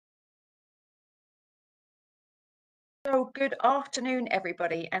So good afternoon,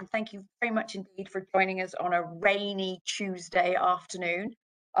 everybody, and thank you very much indeed for joining us on a rainy Tuesday afternoon.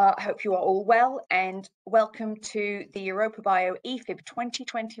 I hope you are all well, and welcome to the EuropaBio EFIB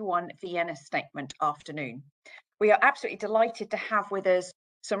 2021 Vienna Statement afternoon. We are absolutely delighted to have with us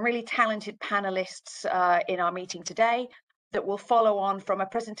some really talented panelists in our meeting today that will follow on from a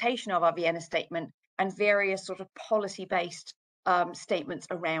presentation of our Vienna Statement and various sort of policy-based statements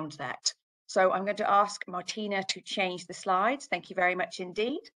around that. So I'm going to ask Martina to change the slides. Thank you very much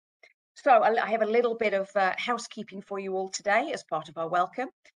indeed. So I have a little bit of housekeeping for you all today as part of our welcome.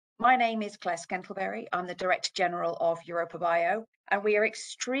 My name is Claire Scantlebury. I'm the Director General of EuropaBio, and we are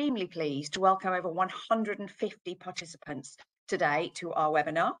extremely pleased to welcome over 150 participants today to our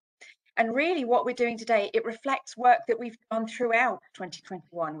webinar. And really what we're doing today, it reflects work that we've done throughout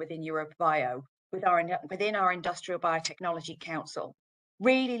 2021 within EuropaBio, within our Industrial Biotechnology Council.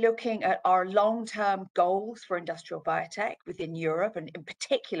 Really looking at our long-term goals for industrial biotech within Europe, and in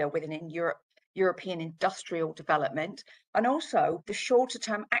particular within European industrial development, and also the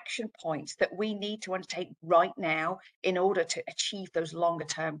shorter-term action points that we need to undertake right now in order to achieve those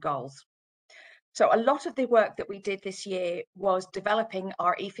longer-term goals. So a lot of the work that we did this year was developing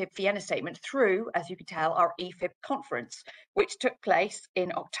our EFIB Vienna Statement through, as you can tell, our EFIB conference, which took place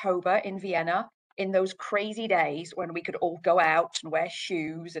in October in Vienna, in those crazy days when we could all go out and wear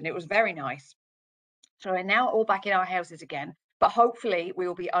shoes, and it was very nice. So we're now all back in our houses again, but hopefully we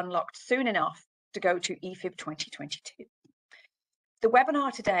will be unlocked soon enough to go to EFIB 2022. The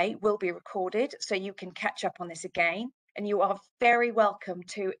webinar today will be recorded, so you can catch up on this again, and you are very welcome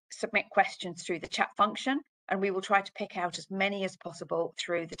to submit questions through the chat function, and we will try to pick out as many as possible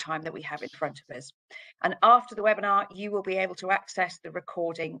through the time that we have in front of us. And after the webinar, you will be able to access the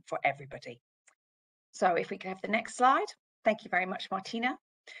recording for everybody. So if we can have the next slide. Thank you very much, Martina.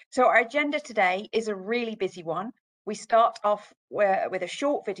 So our agenda today is a really busy one. We start off with a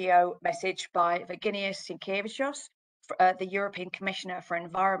short video message by Virginijus Sinkevičius, the European Commissioner for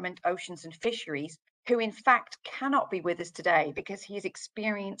Environment, Oceans and Fisheries, who in fact cannot be with us today because he is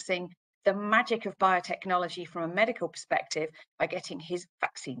experiencing the magic of biotechnology from a medical perspective by getting his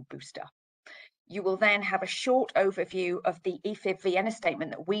vaccine booster. You will then have a short overview of the EFIB Vienna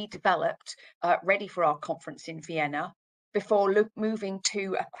Statement that we developed ready for our conference in Vienna, before moving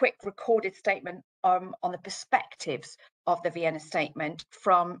to a quick recorded statement on the perspectives of the Vienna Statement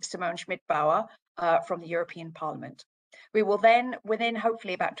from Simone Schmidbauer from the European Parliament. We will then, within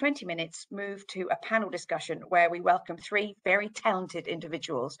hopefully about 20 minutes, move to a panel discussion where we welcome three very talented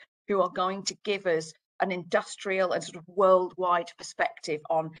individuals who are going to give us an industrial and sort of worldwide perspective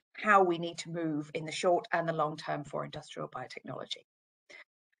on how we need to move in the short and the long term for industrial biotechnology.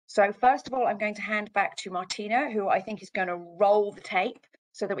 So first of all, I'm going to hand back to Martina, who I think is going to roll the tape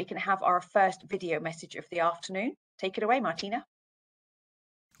so that we can have our first video message of the afternoon. Take it away, Martina.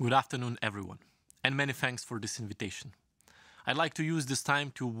 Good afternoon, everyone, and many thanks for this invitation. I'd like to use this time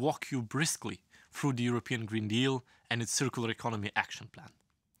to walk you briskly through the European Green Deal and its Circular Economy Action Plan.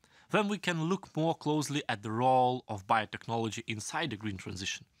 Then we can look more closely at the role of biotechnology inside the green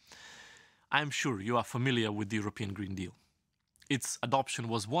transition. I am sure you are familiar with the European Green Deal. Its adoption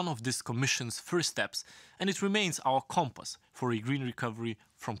was one of this Commission's first steps, and it remains our compass for a green recovery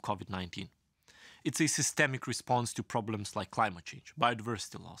from COVID-19. It's a systemic response to problems like climate change,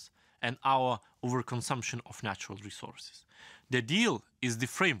 biodiversity loss, and our overconsumption of natural resources. The deal is the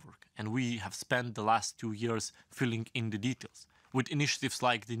framework, and we have spent the last 2 years filling in the details, with initiatives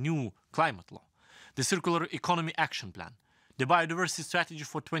like the new climate law, the Circular Economy Action Plan, the Biodiversity Strategy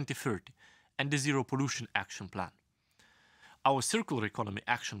for 2030, and the Zero Pollution Action Plan. Our Circular Economy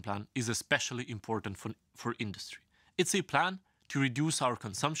Action Plan is especially important for industry. It's a plan to reduce our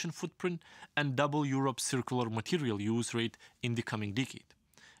consumption footprint and double Europe's circular material use rate in the coming decade.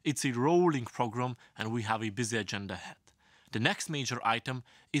 It's a rolling program, and we have a busy agenda ahead. The next major item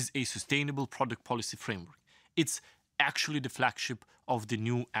is a sustainable product policy framework. It's actually the flagship of the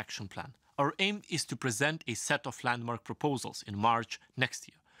new action plan. Our aim is to present a set of landmark proposals in March next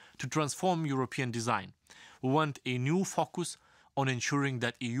year to transform European design. We want a new focus on ensuring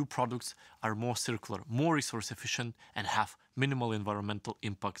that EU products are more circular, more resource efficient, and have minimal environmental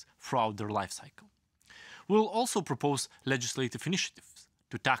impacts throughout their life cycle. We will also propose legislative initiatives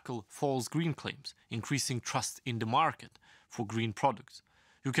to tackle false green claims, increasing trust in the market for green products.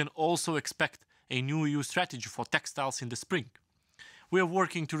 You can also expect a new EU strategy for textiles in the spring. We are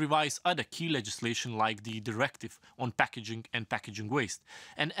working to revise other key legislation like the Directive on Packaging and Packaging Waste.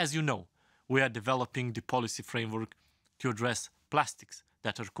 And as you know, we are developing the policy framework to address plastics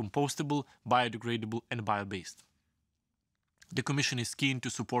that are compostable, biodegradable and bio-based. The Commission is keen to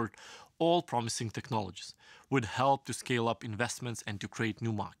support all promising technologies, with help to scale up investments and to create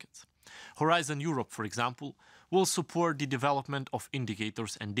new markets. Horizon Europe, for example, will support the development of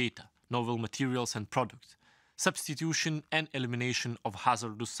indicators and data, novel materials and products, substitution and elimination of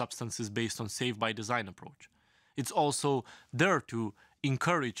hazardous substances based on safe by design approach. It's also there to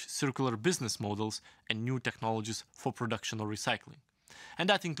encourage circular business models and new technologies for production or recycling. And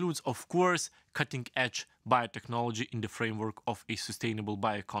that includes, of course, cutting-edge biotechnology in the framework of a sustainable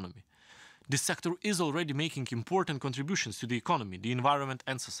bioeconomy. This sector is already making important contributions to the economy, the environment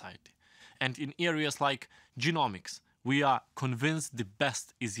and society. And in areas like genomics, we are convinced the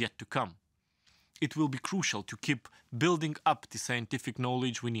best is yet to come. It will be crucial to keep building up the scientific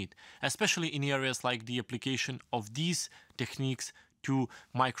knowledge we need, especially in areas like the application of these techniques to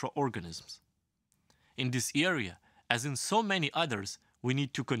microorganisms. In this area, as in so many others, we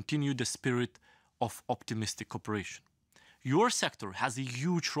need to continue the spirit of optimistic cooperation. Your sector has a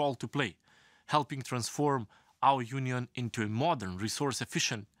huge role to play, helping transform our union into a modern,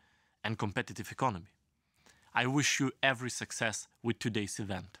 resource-efficient and competitive economy. I wish you every success with today's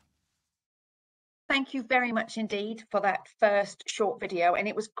event. Thank you very much indeed for that first short video. And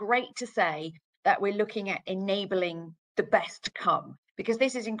it was great to say that we're looking at enabling the best to come, because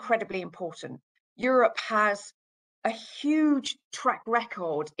this is incredibly important. Europe has a huge track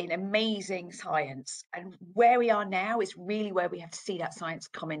record in amazing science, and where we are now is really where we have to see that science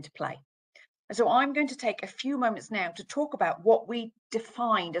come into play. And so I'm going to take a few moments now to talk about what we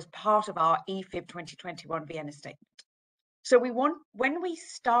defined as part of our EFIB 2021 Vienna Statement. So when we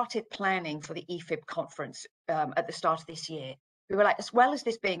started planning for the EFIB conference at the start of this year, we were like, as well as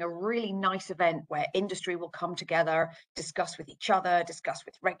this being a really nice event where industry will come together, discuss with each other, discuss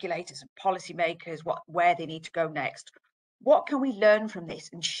with regulators and policymakers where they need to go next, what can we learn from this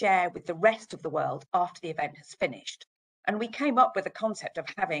and share with the rest of the world after the event has finished? And we came up with the concept of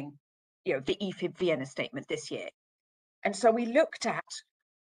having, the EFIB Vienna Statement this year. And so we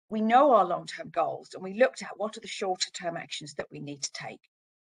know our long-term goals, and we looked at what are the shorter-term actions that we need to take.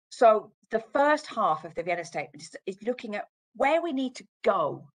 So the first half of the Vienna Statement is looking at where we need to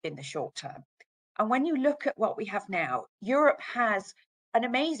go in the short term. And when you look at what we have now, Europe has an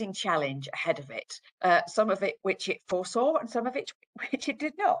amazing challenge ahead of it, some of it which it foresaw and some of it which it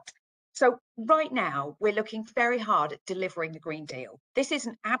did not. So right now, we're looking very hard at delivering the Green Deal. This is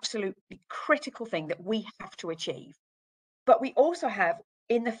an absolutely critical thing that we have to achieve. But we also have,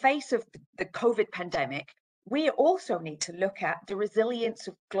 in the face of the COVID pandemic, we also need to look at the resilience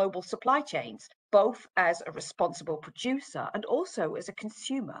of global supply chains, both as a responsible producer and also as a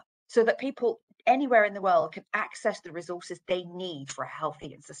consumer, so that people anywhere in the world can access the resources they need for a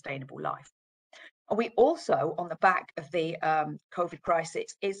healthy and sustainable life. And we also, on the back of the COVID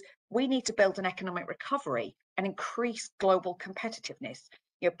crisis, we need to build an economic recovery and increase global competitiveness,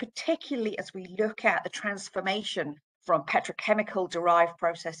 particularly as we look at the transformation from petrochemical derived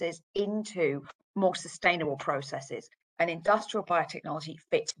processes into more sustainable processes, and industrial biotechnology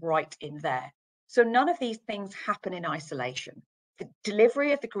fits right in there. So none of these things happen in isolation. The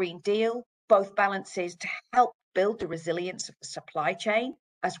delivery of the Green Deal both balances to help build the resilience of the supply chain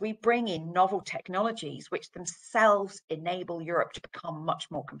as we bring in novel technologies which themselves enable Europe to become much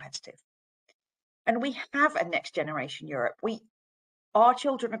more competitive. And we have a next generation Europe. Our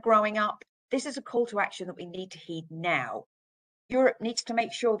children are growing up. This is a call to action that we need to heed now. Europe needs to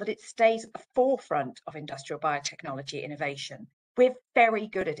make sure that it stays at the forefront of industrial biotechnology innovation. We're very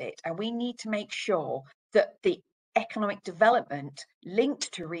good at it, and we need to make sure that the economic development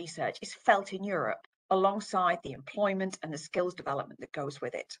linked to research is felt in Europe alongside the employment and the skills development that goes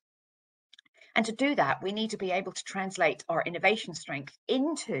with it. And to do that, we need to be able to translate our innovation strength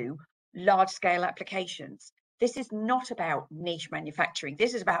into large-scale applications. This is not about niche manufacturing.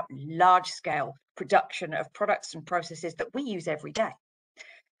 This is about large-scale production of products and processes that we use every day.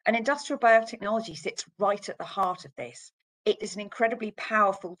 And industrial biotechnology sits right at the heart of this. It is an incredibly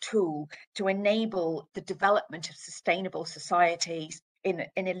powerful tool to enable the development of sustainable societies in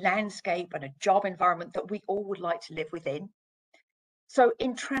a landscape and a job environment that we all would like to live within. So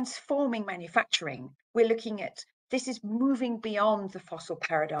in transforming manufacturing, we're looking at this is moving beyond the fossil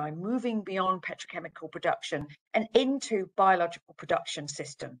paradigm, moving beyond petrochemical production and into biological production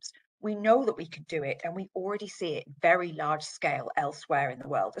systems. We know that we can do it, and we already see it very large scale elsewhere in the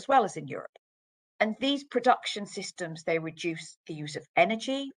world, as well as in Europe. And these production systems, they reduce the use of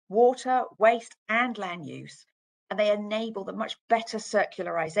energy, water, waste, and land use. And they enable the much better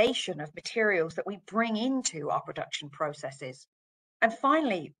circularization of materials that we bring into our production processes. And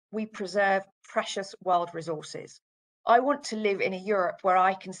finally, we preserve precious world resources. I want to live in a Europe where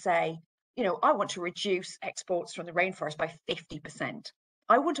I can say, I want to reduce exports from the rainforest by 50%.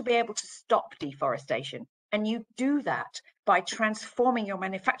 I want to be able to stop deforestation. And you do that by transforming your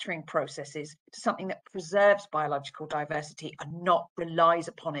manufacturing processes to something that preserves biological diversity and not relies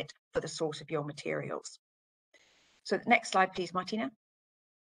upon it for the source of your materials. So next slide, please, Martina.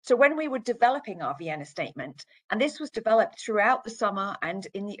 So when we were developing our Vienna Statement, and this was developed throughout the summer and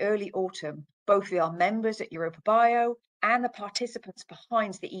in the early autumn, both with our members at EuropaBio and the participants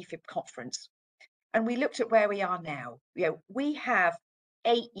behind the EFIB conference, and we looked at where we are now. We have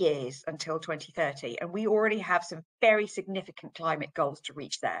 8 years until 2030, and we already have some very significant climate goals to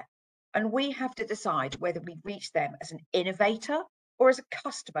reach there. And we have to decide whether we reach them as an innovator or as a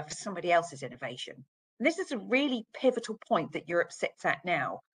customer for somebody else's innovation. And this is a really pivotal point that Europe sits at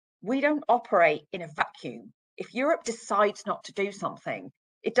now. We don't operate in a vacuum. If Europe decides not to do something,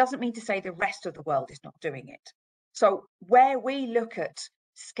 it doesn't mean to say the rest of the world is not doing it. So where we look at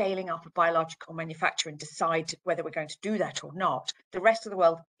scaling up a biological manufacture and decide whether we're going to do that or not, the rest of the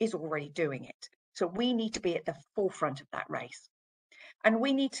world is already doing it. So we need to be at the forefront of that race. And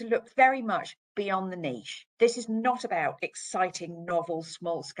we need to look very much beyond the niche. This is not about exciting, novel,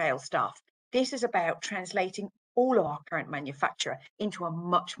 small-scale stuff. This is about translating all of our current manufacture into a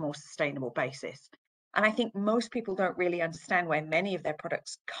much more sustainable basis. And I think most people don't really understand where many of their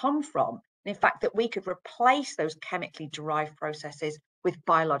products come from. And in fact, that we could replace those chemically derived processes with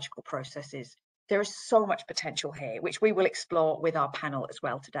biological processes. There is so much potential here, which we will explore with our panel as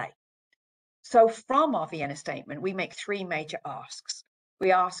well today. So from our Vienna Statement, we make 3 major asks.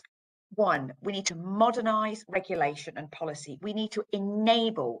 We ask, 1, we need to modernize regulation and policy. We need to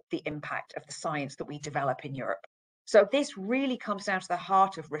enable the impact of the science that we develop in Europe. So this really comes down to the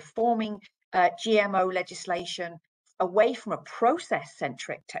heart of reforming GMO legislation away from a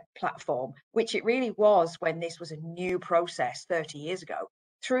process-centric platform, which it really was when this was a new process 30 years ago,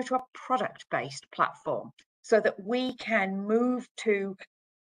 through to a product-based platform, so that we can move to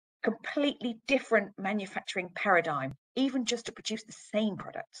completely different manufacturing paradigm, even just to produce the same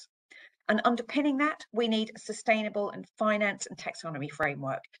products. And underpinning that, we need a sustainable and finance and taxonomy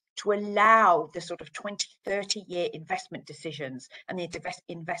framework to allow the sort of 20, 30-year investment decisions and the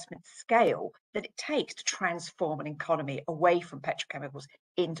investment scale that it takes to transform an economy away from petrochemicals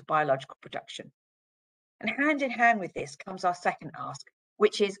into biological production. And hand in hand with this comes our second ask,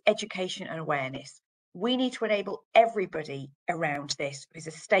 which is education and awareness. We need to enable everybody around this who is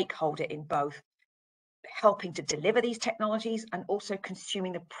a stakeholder in both helping to deliver these technologies and also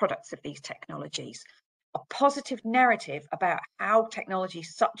consuming the products of these technologies. A positive narrative about how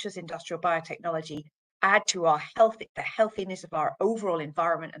technologies such as industrial biotechnology add to our health, the healthiness of our overall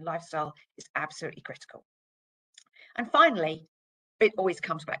environment and lifestyle is absolutely critical. And finally, it always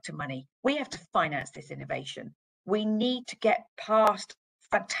comes back to money. We have to finance this innovation. We need to get past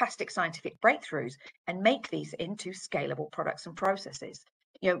fantastic scientific breakthroughs and make these into scalable products and processes.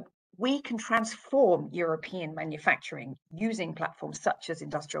 We can transform European manufacturing using platforms such as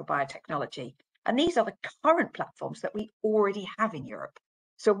industrial biotechnology. And these are the current platforms that we already have in Europe.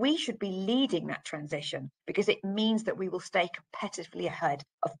 So we should be leading that transition because it means that we will stay competitively ahead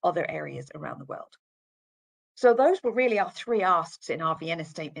of other areas around the world. So those were really our 3 asks in our Vienna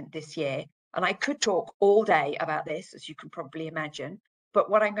Statement this year. And I could talk all day about this, as you can probably imagine. But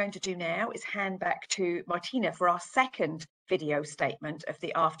what I'm going to do now is hand back to Martina for our second video statement of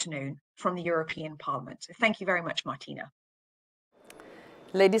the afternoon from the European Parliament. So thank you very much, Martina.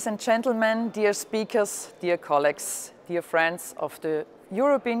 Ladies and gentlemen, dear speakers, dear colleagues, dear friends of the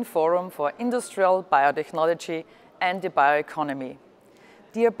European Forum for Industrial Biotechnology and the Bioeconomy,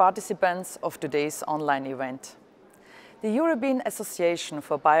 dear participants of today's online event. The European Association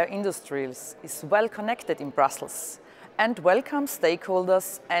for Bioindustries is well connected in Brussels and welcomes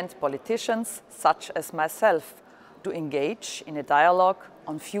stakeholders and politicians such as myself to engage in a dialogue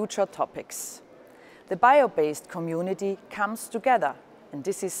on future topics. The bio-based community comes together, and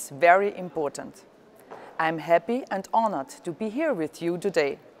this is very important. I'm happy and honored to be here with you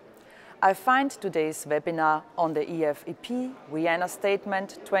today. I find today's webinar on the EFIB Vienna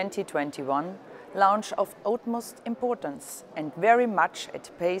Statement 2021 launch of utmost importance and very much at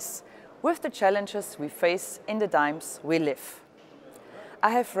pace with the challenges we face in the times we live. I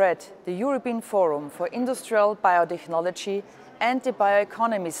have read the European Forum for Industrial Biotechnology and the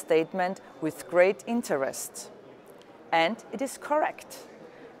Bioeconomy statement with great interest. And it is correct.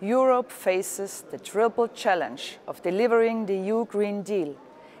 Europe faces the triple challenge of delivering the EU Green Deal,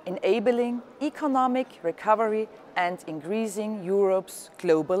 enabling economic recovery and increasing Europe's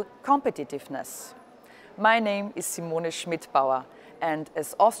global competitiveness. My name is Simone Schmidbauer, and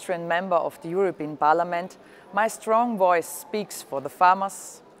as Austrian member of the European Parliament, my strong voice speaks for the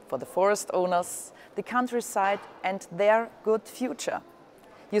farmers, for the forest owners, the countryside and their good future.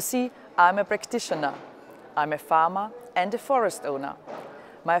 You see, I'm a practitioner. I'm a farmer and a forest owner.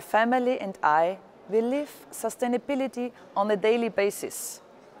 My family and I will live sustainability on a daily basis,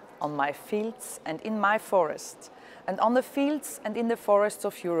 on my fields and in my forest, and on the fields and in the forests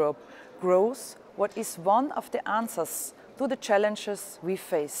of Europe grows what is one of the answers to the challenges we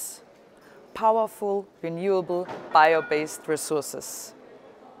face: powerful, renewable, bio-based resources.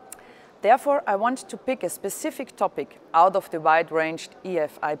 Therefore, I want to pick a specific topic out of the wide-ranged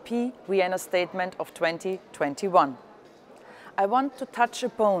EFIB Vienna Statement of 2021. I want to touch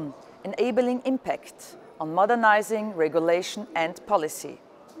upon enabling impact on modernizing regulation and policy.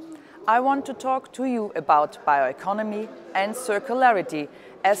 I want to talk to you about bioeconomy and circularity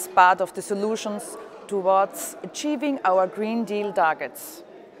as part of the solutions towards achieving our Green Deal targets.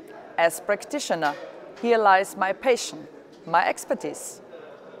 As practitioner, here lies my passion, my expertise.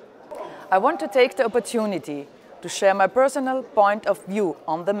 I want to take the opportunity to share my personal point of view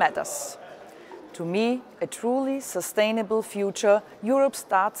on the matters. To me, a truly sustainable future Europe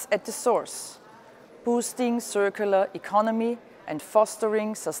starts at the source. Boosting circular economy and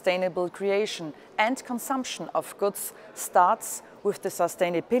fostering sustainable creation and consumption of goods starts with the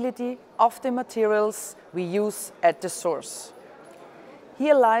sustainability of the materials we use at the source.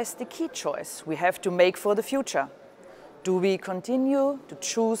 Here lies the key choice we have to make for the future. Do we continue to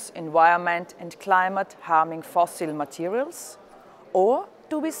choose environment and climate harming fossil materials? Or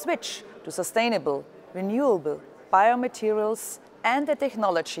do we switch to sustainable, renewable biomaterials and the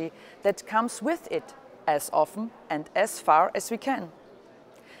technology that comes with it as often and as far as we can?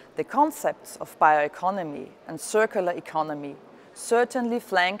 The concepts of bioeconomy and circular economy, certainly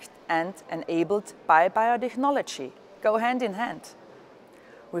flanked and enabled by biotechnology, go hand in hand.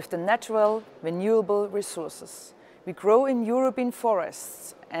 With the natural, renewable resources we grow in European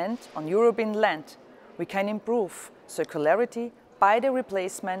forests and on European land, we can improve circularity by the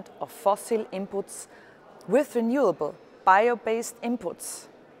replacement of fossil inputs with renewable, bio-based inputs.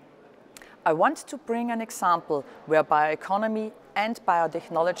 I want to bring an example where bioeconomy and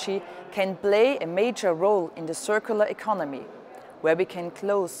biotechnology can play a major role in the circular economy, where we can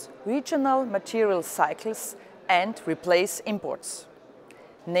close regional material cycles and replace imports,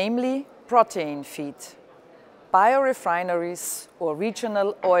 namely protein feed. Biorefineries or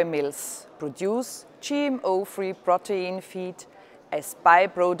regional oil mills produce GMO-free protein feed as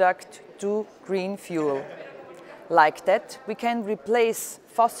byproduct to green fuel. Like that, we can replace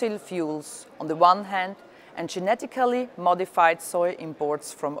fossil fuels on the one hand and genetically modified soy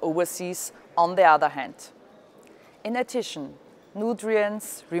imports from overseas on the other hand. In addition,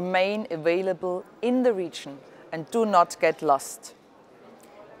 nutrients remain available in the region and do not get lost.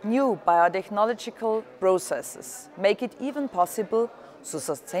 New biotechnological processes make it even possible to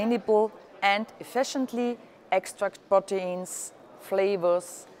sustainable and efficiently extract proteins,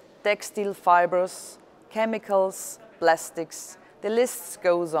 flavors, textile fibers, chemicals, plastics, the list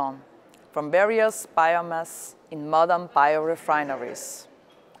goes on, from various biomass in modern biorefineries.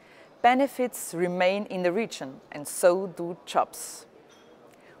 Benefits remain in the region and so do jobs.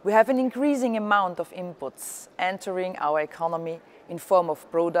 We have an increasing amount of inputs entering our economy in form of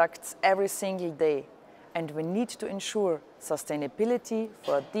products every single day, and we need to ensure sustainability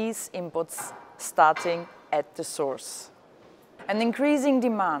for these inputs starting at the source. An increasing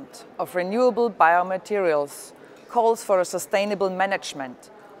demand of renewable biomaterials calls for a sustainable management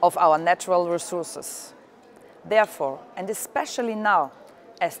of our natural resources. Therefore, and especially now,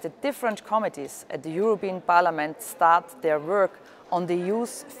 as the different committees at the European Parliament start their work on the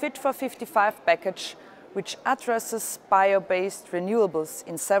EU's Fit for 55 package, which addresses bio-based renewables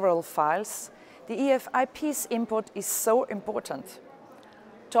in several files, the EFIB's input is so important.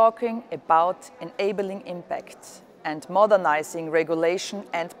 Talking about enabling impact and modernizing regulation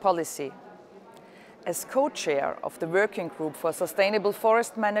and policy. As co-chair of the Working Group for Sustainable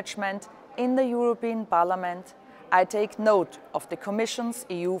Forest Management in the European Parliament, I take note of the Commission's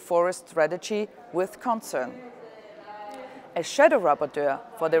EU Forest Strategy with concern. As shadow rapporteur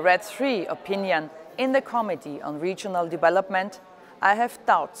for the RED III opinion in the Committee on Regional Development, I have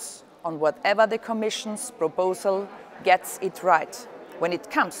doubts on whatever the Commission's proposal gets it right when it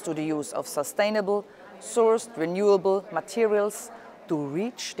comes to the use of sustainable, sourced renewable materials to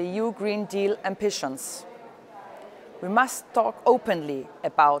reach the EU Green Deal ambitions. We must talk openly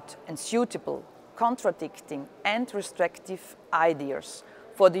about unsuitable, contradicting and restrictive ideas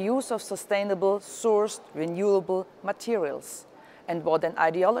for the use of sustainable, sourced, renewable materials and what an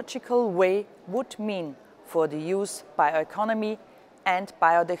ideological way would mean for the use bioeconomy and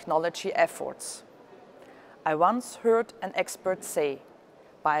biotechnology efforts. I once heard an expert say,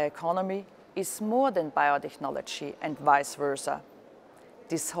 Bioeconomy is more than biotechnology and vice versa.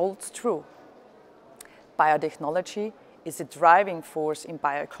 This holds true. Biotechnology is a driving force in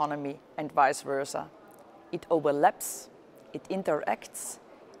bioeconomy and vice versa. It overlaps, it interacts,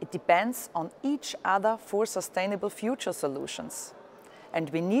 it depends on each other for sustainable future solutions. And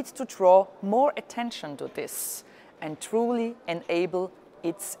we need to draw more attention to this and truly enable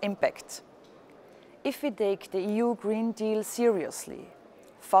its impact. If we take the EU Green Deal seriously,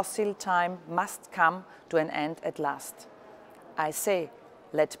 fossil time must come to an end at last. I say,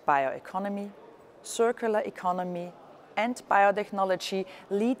 let bioeconomy, circular economy and biotechnology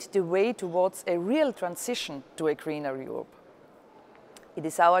lead the way towards a real transition to a greener Europe. It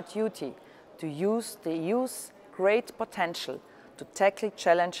is our duty to use the EU's great potential to tackle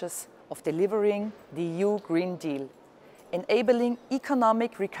challenges of delivering the EU Green Deal, enabling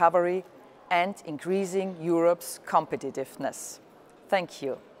economic recovery and increasing Europe's competitiveness. Thank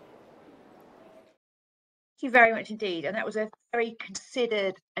you. Thank you very much indeed. And that was a very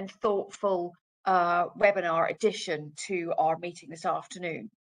considered and thoughtful webinar addition to our meeting this afternoon.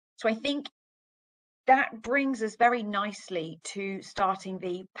 So I think that brings us very nicely to starting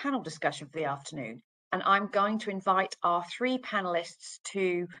the panel discussion for the afternoon. And I'm going to invite our three panelists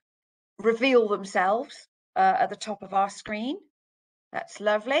to reveal themselves at the top of our screen. That's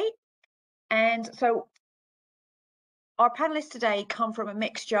lovely. And so our panelists today come from a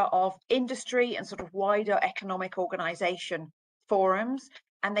mixture of industry and sort of wider economic organisation forums,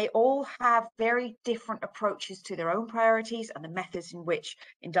 and they all have very different approaches to their own priorities and the methods in which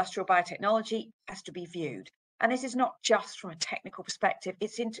industrial biotechnology has to be viewed. And this is not just from a technical perspective,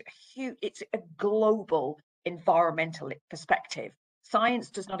 it's a global environmental perspective. Science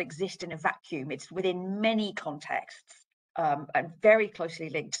does not exist in a vacuum, it's within many contexts and very closely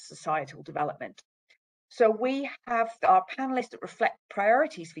linked to societal development. So we have our panelists that reflect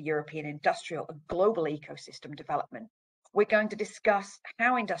priorities for European industrial and global ecosystem development. We're going to discuss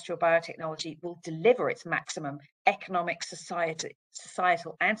how industrial biotechnology will deliver its maximum economic,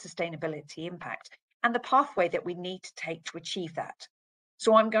 societal and sustainability impact, and the pathway that we need to take to achieve that.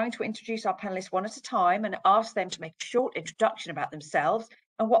 So I'm going to introduce our panelists one at a time and ask them to make a short introduction about themselves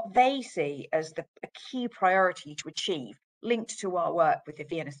and what they see as a key priority to achieve, linked to our work with the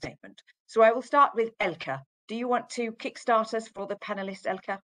Vienna Statement. So I will start with Elke. Do you want to kickstart us for the panelists,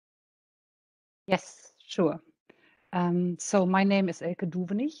 Elke? Yes, sure. So my name is Elke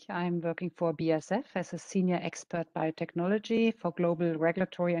Duvenich. I'm working for BASF as a senior expert biotechnology for global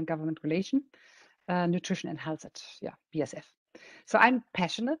regulatory and government relation, nutrition and health at BASF. So I'm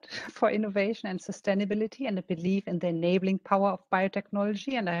passionate for innovation and sustainability and I believe in the enabling power of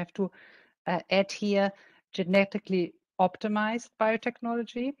biotechnology. And I have to add here genetically optimized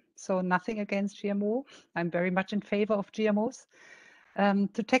biotechnology. So nothing against GMO. I'm very much in favor of GMOs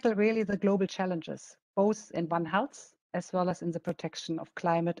to tackle really the global challenges, both in One Health as well as in the protection of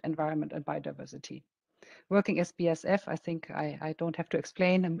climate, environment and biodiversity. Working as BASF, I think I don't have to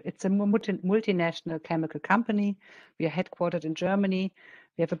explain. It's a multinational chemical company. We are headquartered in Germany.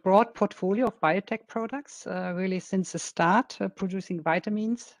 We have a broad portfolio of biotech products, really since the start, producing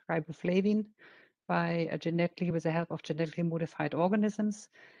vitamins, riboflavin, with the help of genetically modified organisms.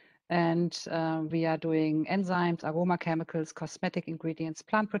 And we are doing enzymes, aroma chemicals, cosmetic ingredients,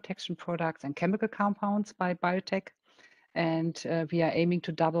 plant protection products, and chemical compounds by biotech. And we are aiming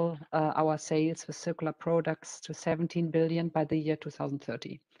to double our sales with circular products to 17 billion by the year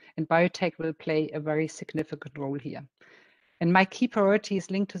 2030. And biotech will play a very significant role here. And my key priority is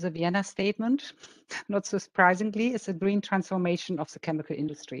linked to the Vienna Statement, not so surprisingly, is the green transformation of the chemical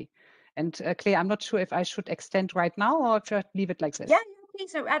industry. And Claire, I'm not sure if I should extend right now or if I should leave it like this. Yeah,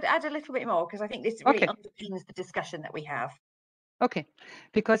 so add a little bit more, because I think this really underpins the discussion that we have. Okay,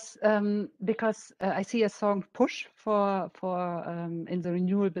 because I see a strong push for in the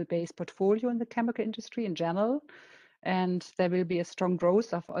renewable-based portfolio in the chemical industry in general, and there will be a strong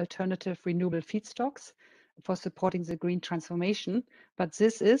growth of alternative renewable feedstocks for supporting the green transformation. But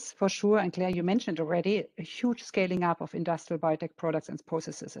this is for sure, and Claire, you mentioned already, a huge scaling up of industrial biotech products and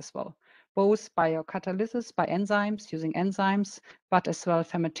processes as well, both biocatalysis by enzymes, using enzymes, but as well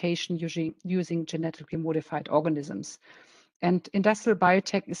fermentation using genetically modified organisms. And industrial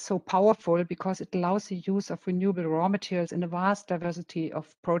biotech is so powerful because it allows the use of renewable raw materials in a vast diversity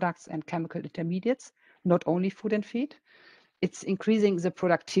of products and chemical intermediates, not only food and feed. It's increasing the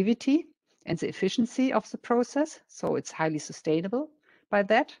productivity and the efficiency of the process, so it's highly sustainable by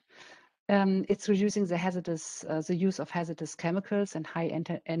that. It's reducing the use of hazardous chemicals and high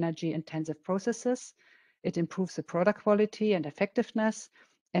energy intensive processes. It improves the product quality and effectiveness.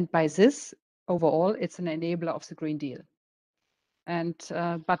 And by this, overall, it's an enabler of the Green Deal. And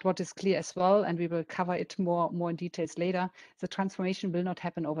but what is clear as well, and we will cover it more in details later, the transformation will not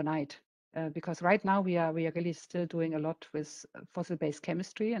happen overnight. Because right now we are really still doing a lot with fossil-based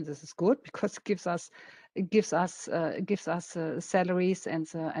chemistry, and this is good because it gives us salaries and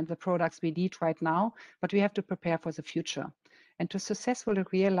the products we need right now. But we have to prepare for the future, and to successfully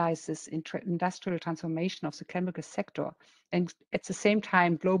realize this industrial transformation of the chemical sector, and at the same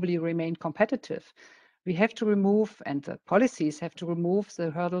time globally remain competitive, we have to remove, and the policies have to remove,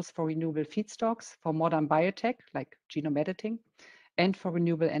 the hurdles for renewable feedstocks, for modern biotech like genome editing, and for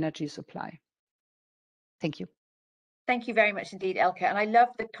renewable energy supply. Thank you. Thank you very much indeed, Elke. And I love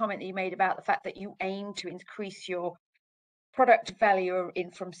the comment that you made about the fact that you aim to increase your product value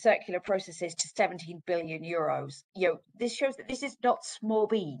from circular processes to 17 billion euros. This shows that this is not small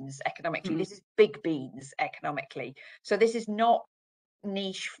beans economically, this is big beans economically. So this is not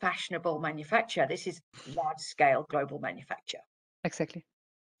niche fashionable manufacture, this is large scale global manufacture. Exactly.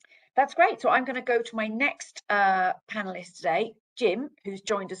 That's great. So I'm going to go to my next panelist today, Jim, who's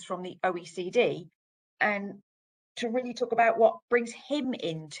joined us from the OECD, and to really talk about what brings him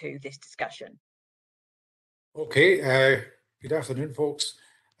into this discussion. Okay, good afternoon, folks.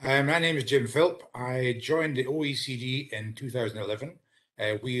 My name is Jim Philp. I joined the OECD in 2011.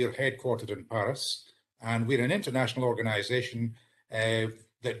 We are headquartered in Paris, and we're an international organization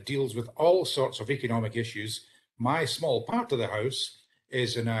that deals with all sorts of economic issues. My small part of the house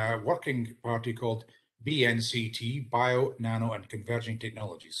is in a working party called BNCT, Bio, Nano and Converging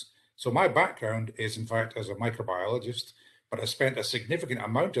Technologies. So my background is, in fact, as a microbiologist, but I spent a significant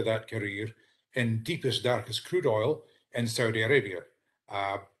amount of that career in deepest, darkest crude oil in Saudi Arabia.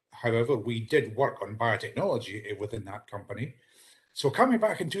 However, we did work on biotechnology within that company. So coming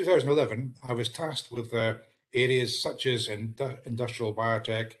back in 2011, I was tasked with areas such as industrial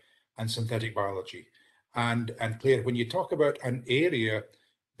biotech and synthetic biology. And Claire, when you talk about an area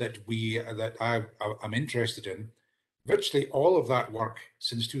that I'm interested in, virtually all of that work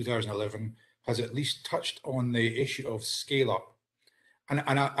since 2011 has at least touched on the issue of scale up. And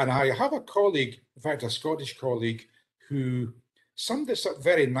I have a colleague, in fact, a Scottish colleague, who summed this up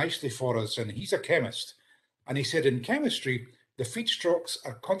very nicely for us, and he's a chemist. And he said, in chemistry, the feedstocks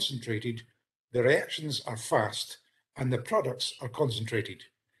are concentrated, the reactions are fast, and the products are concentrated.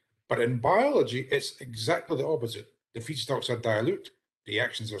 But in biology, it's exactly the opposite. The feedstocks are dilute, the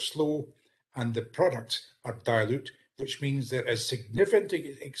reactions are slow, and the products are dilute, which means there is significant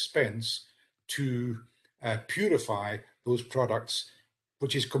expense to purify those products,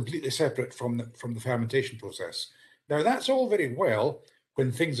 which is completely separate from the fermentation process. Now, that's all very well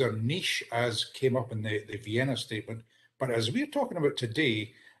when things are niche, as came up in the Vienna Statement, but as we're talking about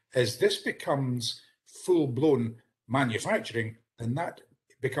today, as this becomes full-blown manufacturing, then that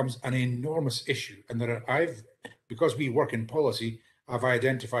becomes an enormous issue. And because we work in policy, I've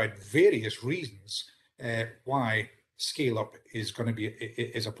identified various reasons why scale-up is going to be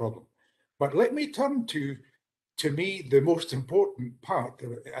is a problem. But let me turn to me, the most important part,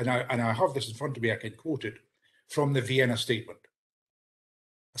 and I have this in front of me, I can quote it, from the Vienna Statement.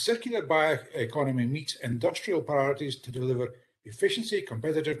 A circular bioeconomy meets industrial priorities to deliver efficiency,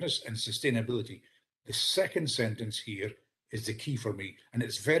 competitiveness, and sustainability. The second sentence here is the key for me, and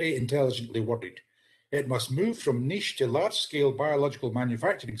it's very intelligently worded. It must move from niche to large-scale biological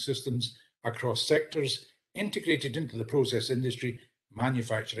manufacturing systems across sectors, integrated into the process industry,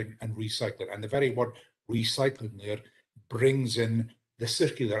 manufacturing, and recycling. And the very word recycling there brings in the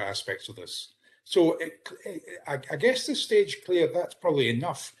circular aspects of this. So I guess this stage, Claire, that's probably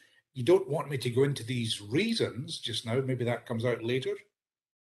enough. You don't want me to go into these reasons just now. Maybe that comes out later.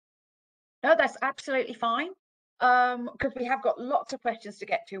 No, that's absolutely fine, because we have got lots of questions to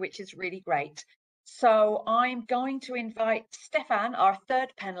get to, which is really great. So I'm going to invite Stefan, our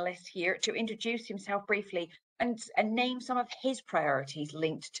third panelist here, to introduce himself briefly and name some of his priorities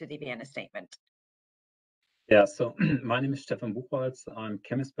linked to the Vienna Statement. Yeah, so my name is Stefan Buchholz. I'm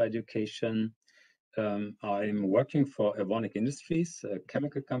chemist by education. I'm working for Evonik Industries, a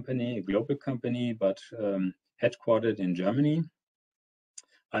chemical company, a global company, but headquartered in Germany.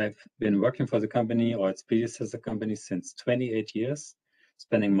 I've been working for the company or its predecessor company since 28 years,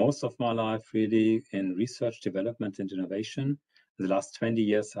 spending most of my life really in research, development, and innovation. In the last 20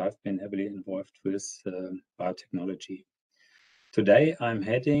 years, I've been heavily involved with biotechnology. Today, I'm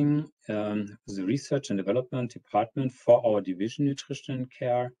heading the research and development department for our division Nutrition and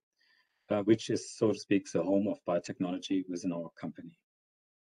Care, which is, so to speak, the home of biotechnology within our company.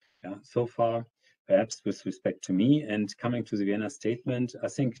 Yeah, so far, perhaps with respect to me and coming to the Vienna Statement, I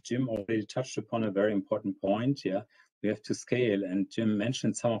think Jim already touched upon a very important point. Yeah, we have to scale, and Jim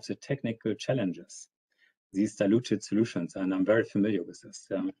mentioned some of the technical challenges. these diluted solutions, and I'm very familiar with this.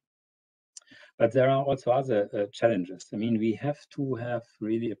 But there are also other challenges. I mean, we have to have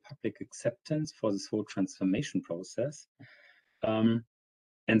really a public acceptance for this whole transformation process.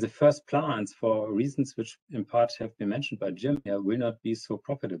 And the first plants, for reasons which in part have been mentioned by Jim, will not be so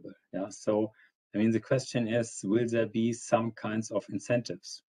profitable. So, I mean, the question is, will there be some kinds of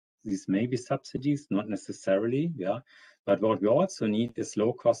incentives? These may be subsidies, not necessarily, but what we also need is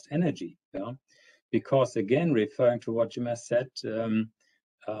low-cost energy, because again, referring to what Jim has said,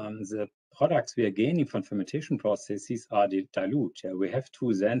 the products we are gaining from fermentation processes are dilute. We have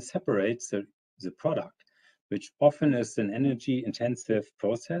to then separate the product, which often is an energy-intensive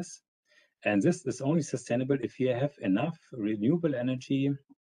process, and this is only sustainable if you have enough renewable energy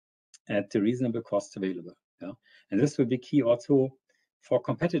at a reasonable cost available. And this will be key also for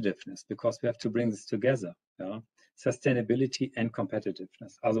competitiveness, because we have to bring this together, sustainability and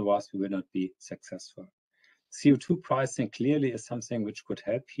competitiveness. Otherwise, we will not be successful. CO2 pricing clearly is something which could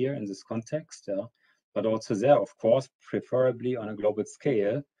help here in this context, but also there, of course, preferably on a global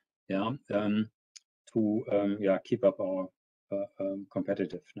scale, to keep up our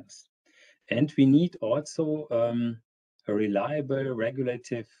competitiveness. And we need also a reliable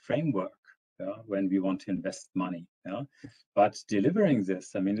regulative framework when we want to invest money. But delivering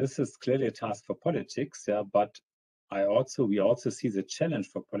this, I mean, this is clearly a task for politics, but we also see the challenge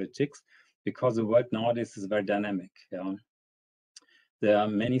for politics, because the world nowadays is very dynamic. There are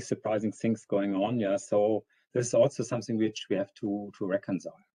many surprising things going on. So this is also something which we have to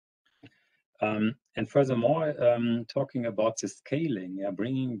reconcile. And furthermore, talking about the scaling,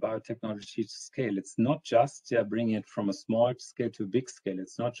 bringing biotechnology to scale, it's not just bringing it from a small scale to a big scale.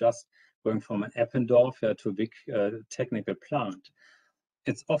 It's not just going from an Eppendorf to a big technical plant.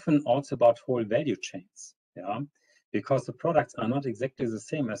 It's often also about whole value chains, because the products are not exactly the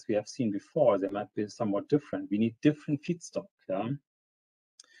same as we have seen before. They might be somewhat different. We need different feedstock.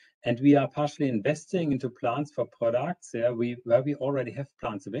 And we are partially investing into plants for products where we already have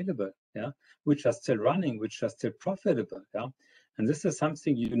plants available, which are still running, which are still profitable. And this is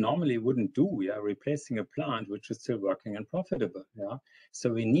something you normally wouldn't do. We are replacing a plant which is still working and profitable. So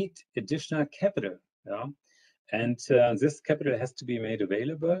we need additional capital. And this capital has to be made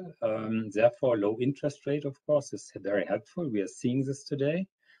available. Therefore, low interest rate, of course, is very helpful. We are seeing this today.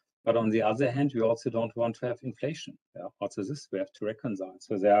 But on the other hand, we also don't want to have inflation. Also, this we have to reconcile.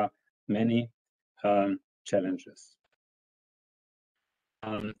 So there are many challenges.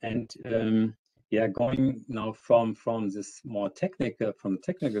 Going now from this more technical, from the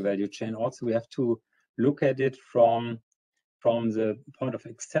technical value chain, also we have to look at it from the point of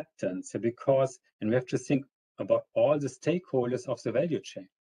acceptance, and we have to think about all the stakeholders of the value chain.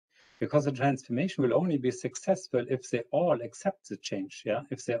 Because the transformation will only be successful if they all accept the change,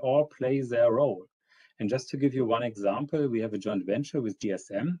 if they all play their role. And just to give you one example, we have a joint venture with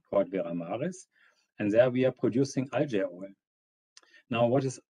DSM called Veramaris, and there we are producing algae oil. Now, what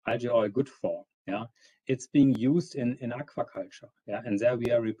is algae oil good for? It's being used in aquaculture, and there we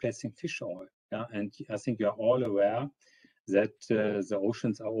are replacing fish oil. And I think you are all aware that the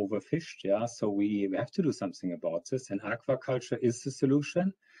oceans are overfished, so we have to do something about this, and aquaculture is the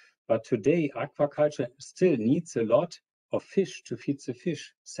solution. But today, aquaculture still needs a lot of fish to feed the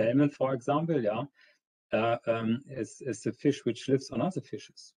fish. Salmon, for example, is a fish which lives on other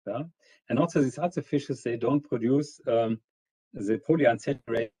fishes. And also these other fishes, they don't produce the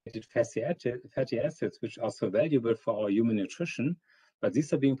polyunsaturated fatty acids, which are so valuable for our human nutrition. But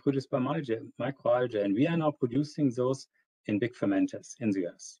these are being produced by microalgae, and we are now producing those in big fermenters in the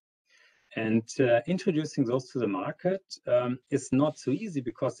US. And introducing those to the market is not so easy,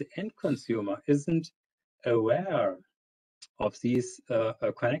 because the end consumer isn't aware of these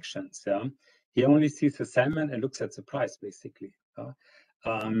connections. He only sees the salmon and looks at the price, basically.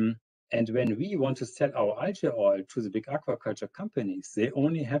 And when we want to sell our algae oil to the big aquaculture companies, they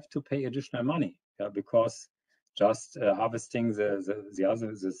only have to pay additional money, because just harvesting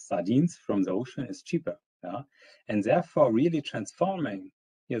the sardines from the ocean is cheaper. And therefore, really transforming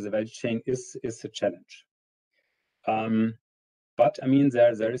the value chain is a challenge. But I mean,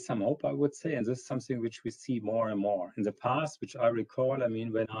 there is some hope, I would say, and this is something which we see more and more. In the past, which I recall, I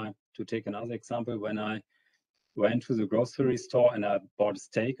mean, to take another example, when I went to the grocery store and I bought a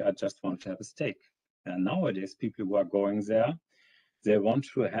steak, I just want to have a steak. And nowadays, people who are going there, they want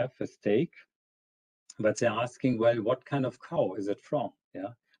to have a steak, but they're asking, well, what kind of cow is it from?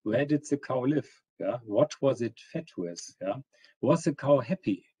 Where did the cow live? What was it fed with? Was the cow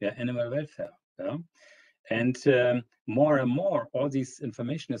happy? Animal welfare. And more and more, all this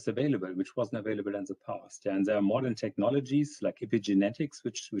information is available, which wasn't available in the past. Yeah? And there are modern technologies like epigenetics,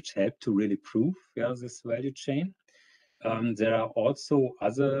 which help to really prove this value chain. There are also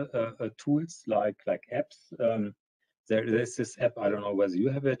other tools like apps. There's this app, I don't know whether you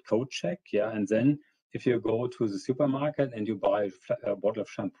have it, Code Check, yeah. And then if you go to the supermarket and you buy a bottle of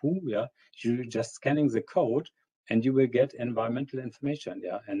shampoo, yeah, you're just scanning the code and you will get environmental information,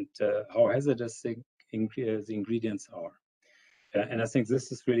 yeah, and how hazardous the ingredients are. And I think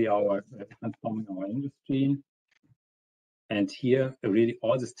this is really our transforming our industry. And here, really,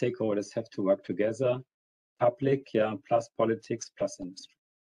 all the stakeholders have to work together: public, yeah, plus politics, plus industry.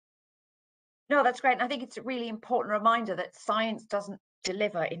 No, that's great. And I think it's a really important reminder that science doesn't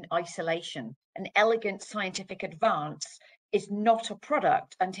deliver in isolation. An elegant scientific advance is not a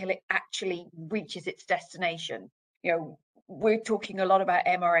product until it actually reaches its destination. You know, we're talking a lot about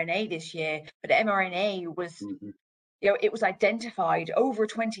mRNA this year, but mRNA was, it was identified over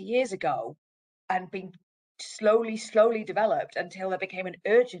 20 years ago and been slowly developed until there became an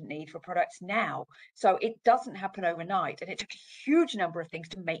urgent need for products now. So it doesn't happen overnight, and it took a huge number of things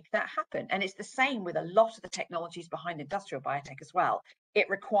to make that happen. And it's the same with a lot of the technologies behind industrial biotech as well. It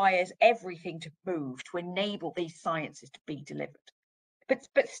requires everything to move to enable these sciences to be delivered.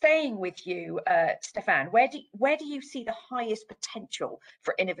 But staying with you, Stefan, where do you see the highest potential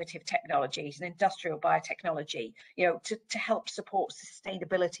for innovative technologies and industrial biotechnology, to help support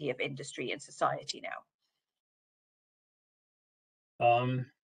sustainability of industry and society now?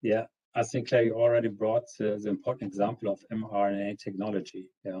 Yeah, I think Claire already brought the important example of mRNA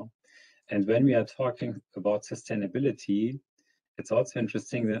technology. Yeah, and when we are talking about sustainability, it's also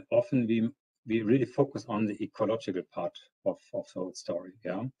interesting that often we really focus on the ecological part of the whole story.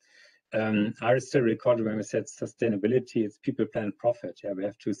 Yeah, I still recall when we said sustainability, it's people, planet, profit. Yeah, we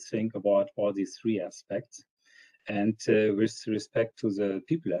have to think about all these three aspects. And with respect to the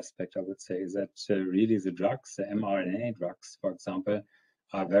people aspect, I would say that really the drugs, the mRNA drugs, for example,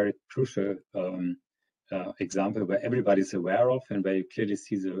 are very crucial example where everybody's aware of and where you clearly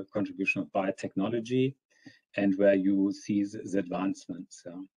see the contribution of biotechnology and where you see the advancements.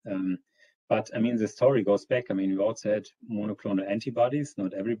 But I mean, the story goes back. I mean, we also had monoclonal antibodies.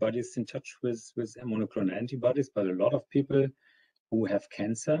 Not everybody's in touch with monoclonal antibodies, but a lot of people who have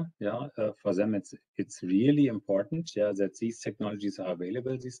cancer, yeah, for them it's really important, yeah, that these technologies are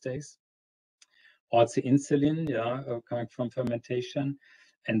available these days. Also insulin, yeah, coming from fermentation.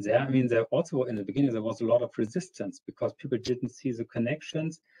 And there, I mean, there also in the beginning there was a lot of resistance because people didn't see the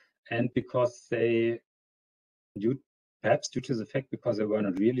connections, and because perhaps due to the fact because they were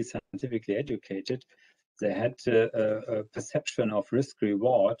not really scientifically educated, they had a perception of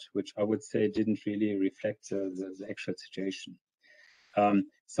risk-reward, which I would say didn't really reflect the actual situation.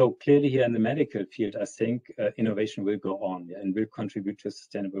 So clearly here in the medical field, I think innovation will go on, yeah, and will contribute to a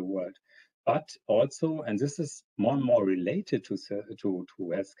sustainable world. But also, and this is more and more related to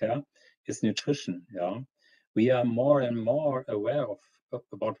healthcare, is nutrition. Yeah, we are more and more aware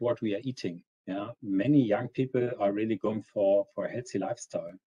about what we are eating. Yeah, many young people are really going for a healthy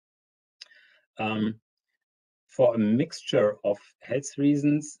lifestyle. For a mixture of health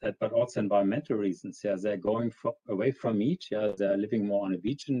reasons, but also environmental reasons. Yeah, they're going away from meat. Yeah, they're living more on a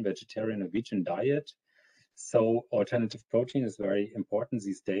vegetarian or vegan diet. So alternative protein is very important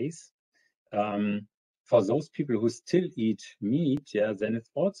these days. For those people who still eat meat, yeah, then it's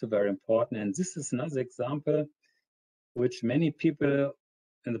also very important. And this is another example which many people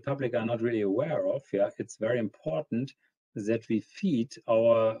in the public are not really aware of. Yeah, it's very important that we feed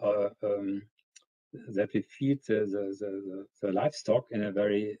the livestock in a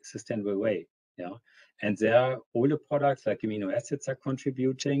very sustainable way. Yeah, and there are older products like amino acids are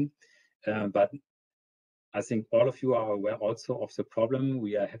contributing, but I think all of you are aware also of the problem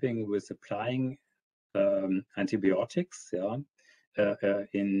we are having with applying antibiotics, yeah,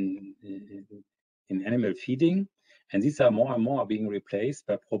 in animal feeding, and these are more and more being replaced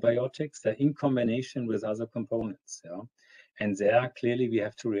by probiotics in combination with other components. Yeah. And there, clearly, we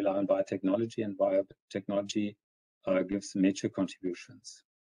have to rely on biotechnology, and biotechnology gives major contributions.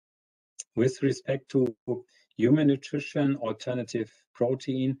 With respect to human nutrition, alternative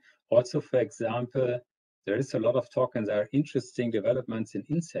protein, also, for example, there is a lot of talk, and there are interesting developments in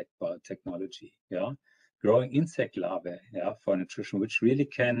insect biotechnology, yeah, growing insect larvae, yeah, for nutrition, which really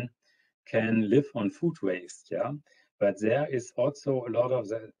can live on food waste, yeah. But there is also a lot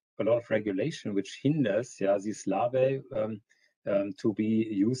of regulation which hinders, yeah, these larvae to be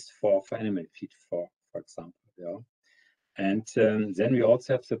used for animal feed, for example, yeah. And then we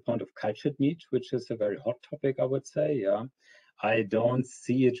also have the point of cultured meat, which is a very hot topic, I would say, yeah. I don't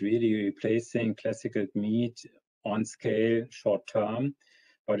see it really replacing classical meat on scale short term,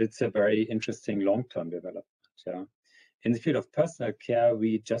 but it's a very interesting long-term development. Yeah. In the field of personal care,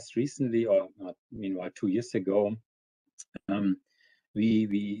 we just recently, or meanwhile 2 years ago,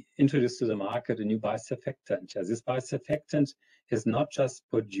 we introduced to the market a new biosurfactant. Yeah, this biosurfactant is not just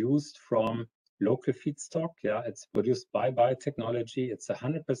produced from local feedstock. Yeah, it's produced by biotechnology. It's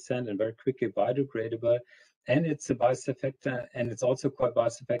 100% and very quickly biodegradable, and it's a biosurfactant, and it's also called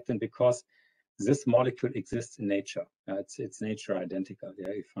biosurfactant because this molecule exists in nature. It's nature identical. Yeah,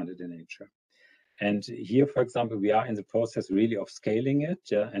 you find it in nature. And here, for example, we are in the process really of scaling it.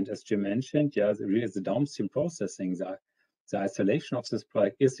 Yeah, and as Jim mentioned, yeah, really the downstream processing, the isolation of this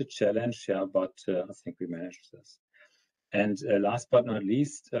product is a challenge. Yeah, but I think we managed this. And last but not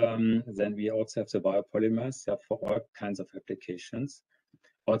least, then we also have the biopolymers, yeah, for all kinds of applications.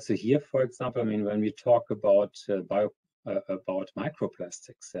 Also here, for example, I mean, when we talk about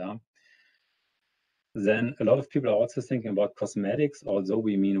microplastics, yeah, then a lot of people are also thinking about cosmetics, although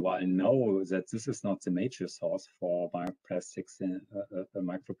we meanwhile know that this is not the major source for microplastics in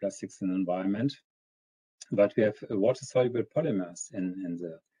the environment. But we have water-soluble polymers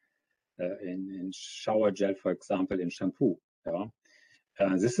in shower gel, for example, in shampoo. Yeah?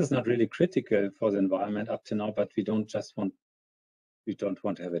 This is not really critical for the environment up to now, but we don't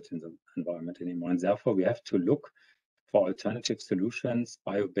want to have it in the environment anymore. And therefore, we have to look for alternative solutions,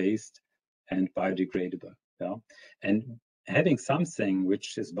 bio-based and biodegradable. Yeah? And having something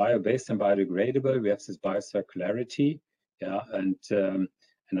which is bio-based and biodegradable, we have this biocircularity. Yeah, and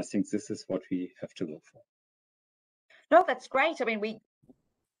I think this is what we have to go for. No, that's great. I mean,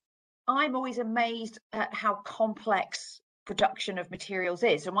 I'm always amazed at how complex production of materials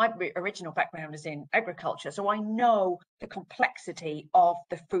is. So my original background is in agriculture, so I know the complexity of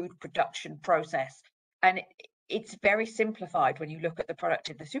the food production process, and it's very simplified when you look at the product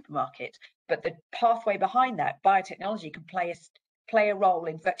in the supermarket, but the pathway behind that, biotechnology, can play a role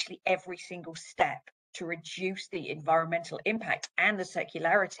in virtually every single step to reduce the environmental impact and the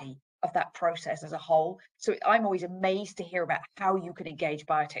circularity of that process as a whole. So I'm always amazed to hear about how you can engage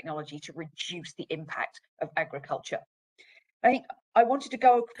biotechnology to reduce the impact of agriculture. I think I wanted to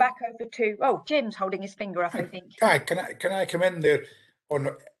go back over to, oh, Jim's holding his finger up, I think. Hi, can I come in there on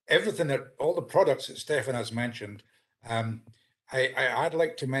everything that all the products that Stefan has mentioned? I'd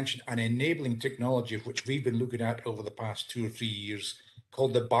like to mention an enabling technology of which we've been looking at over the past 2 or 3 years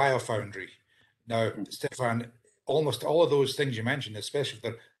called the Biofoundry. Now, Stefan, almost all of those things you mentioned, especially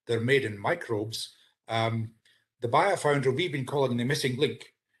if they're made in microbes, the Biofoundry, we've been calling the missing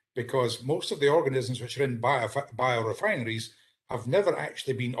link, because most of the organisms which are in biorefineries have never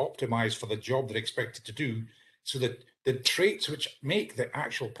actually been optimized for the job they're expected to do, so that the traits which make the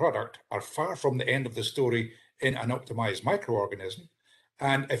actual product are far from the end of the story in an optimized microorganism.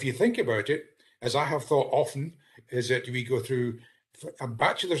 And if you think about it, as I have thought often, is that we go through a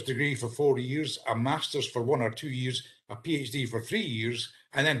bachelor's degree for 4 years, a master's for 1 or 2 years, a PhD for 3 years,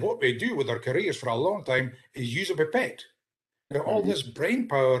 and then what we do with our careers for a long time is use a pipette. Now, all this brain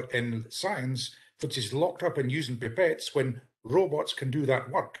power in science, which is locked up in using pipettes when robots can do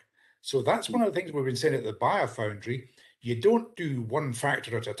that work. So that's one of the things we've been saying at the Biofoundry. You don't do one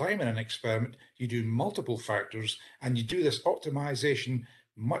factor at a time in an experiment, you do multiple factors, and you do this optimization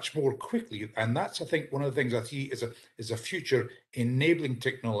much more quickly. And that's, I think, one of the things I see is a future enabling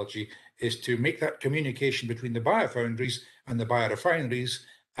technology, is to make that communication between the biofoundries and the biorefineries.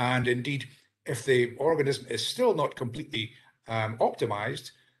 And indeed, if the organism is still not completely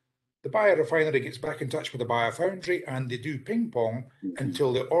optimized, the biorefinery gets back in touch with the biofoundry and they do ping pong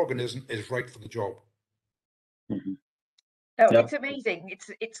until the organism is right for the job. No, it's amazing.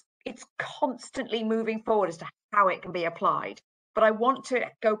 It's constantly moving forward as to how it can be applied. But I want to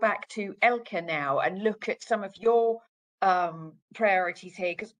go back to Elke now and look at some of your priorities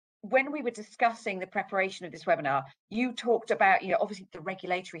here, because when we were discussing the preparation of this webinar, you talked about, obviously the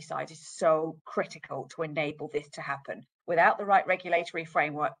regulatory side is so critical to enable this to happen. Without the right regulatory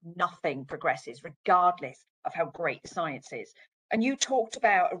framework, nothing progresses, regardless of how great the science is. And you talked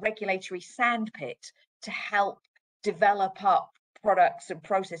about a regulatory sandpit to help develop up products and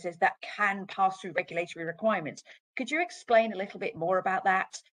processes that can pass through regulatory requirements. Could you explain a little bit more about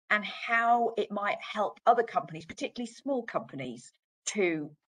that and how it might help other companies, particularly small companies,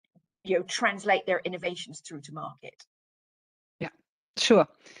 to translate their innovations through to market? Yeah, sure.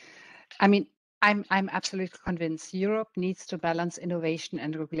 I mean, I'm absolutely convinced Europe needs to balance innovation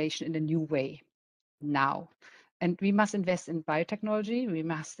and regulation in a new way now. And we must invest in biotechnology, we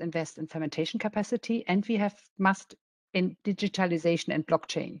must invest in fermentation capacity, and we must in digitalization and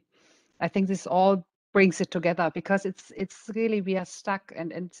blockchain. I think this all brings it together, because it's really, we are stuck,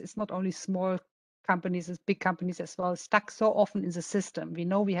 and it's not only small companies, it's big companies as well, stuck so often in the system. We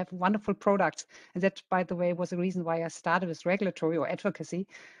know we have wonderful products, and that, by the way, was the reason why I started with regulatory or advocacy,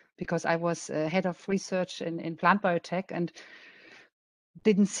 because I was head of research in plant biotech and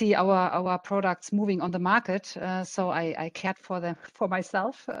didn't see our products moving on the market, so I cared for them, for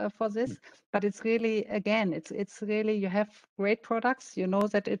myself, for this. But it's really, again, it's really, you have great products, you know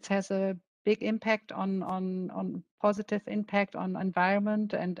that it has a big impact on positive impact on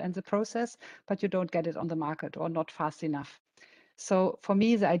environment and the process, but you don't get it on the market, or not fast enough. So for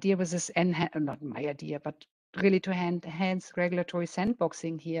me, the idea was this, not my idea, but really to enhance regulatory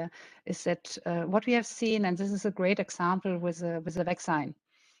sandboxing here, is that what we have seen, and this is a great example with the vaccine.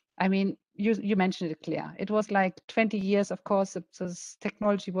 I mean, you mentioned it, Claire. It was like 20 years, of course, this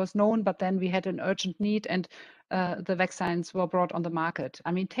technology was known, but then we had an urgent need, and the vaccines were brought on the market.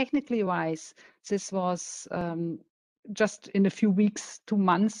 I mean, technically wise, this was just in a few weeks, 2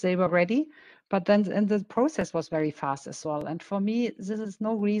 months, they were ready. But then, and the process was very fast as well. And for me, this is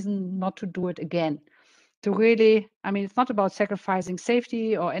no reason not to do it again. To really, I mean, it's not about sacrificing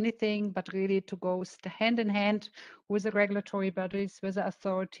safety or anything, but really to go hand in hand with the regulatory bodies, with the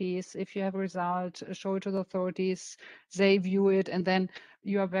authorities. If you have a result, show it to the authorities, they view it, and then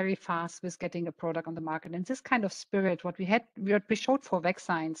you are very fast with getting a product on the market. And this kind of spirit, what we showed for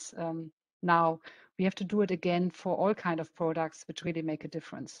vaccines now, we have to do it again for all kind of products which really make a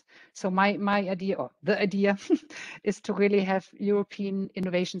difference. So my idea, or the idea, is to really have European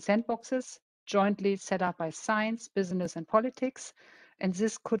innovation sandboxes jointly set up by science, business, and politics. And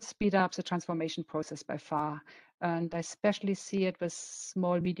this could speed up the transformation process by far. And I especially see it with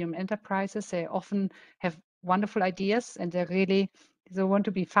small, medium enterprises. They often have wonderful ideas, and they want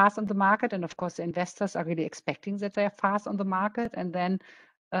to be fast on the market. And of course, the investors are really expecting that they are fast on the market. And then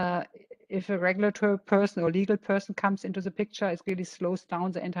if a regulatory person or legal person comes into the picture, it really slows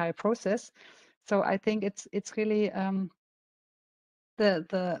down the entire process. So I think it's really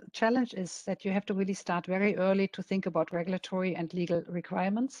the challenge is that you have to really start very early to think about regulatory and legal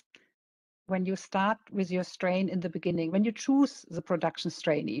requirements. When you start with your strain in the beginning, when you choose the production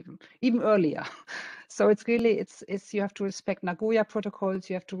strain, even earlier. So it's really, you have to respect Nagoya protocols,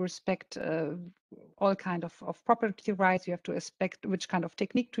 you have to respect all kind of property rights, you have to respect which kind of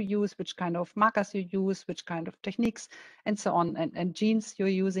technique to use, which kind of markers you use, which kind of techniques, and so on, and genes you're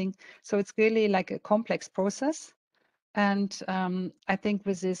using. So it's really like a complex process. And I think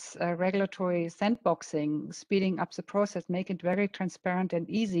with this regulatory sandboxing, speeding up the process, make it very transparent and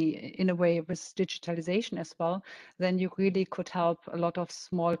easy in a way with digitalization as well, then you really could help a lot of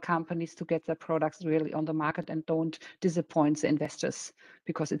small companies to get their products really on the market and don't disappoint the investors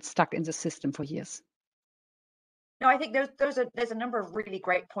because it's stuck in the system for years. No, I think there's a number of really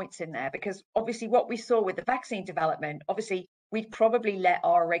great points in there, because obviously what we saw with the vaccine development, obviously we'd probably let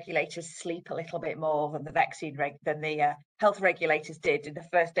our regulators sleep a little bit more than the health regulators did in the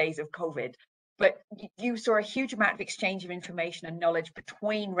first days of COVID. But you saw a huge amount of exchange of information and knowledge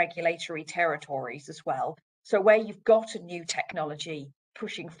between regulatory territories as well. So where you've got a new technology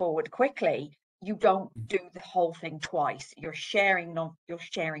pushing forward quickly, you don't do the whole thing twice. You're sharing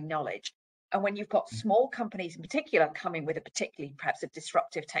knowledge. And when you've got small companies in particular coming with a particularly perhaps a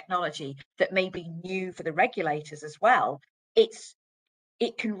disruptive technology that may be new for the regulators as well,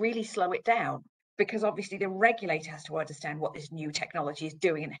 it can really slow it down, because obviously the regulator has to understand what this new technology is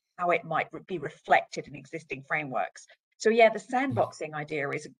doing and how it might be reflected in existing frameworks. So yeah, the sandboxing idea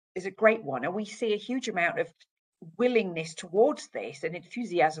is a great one. And we see a huge amount of willingness towards this and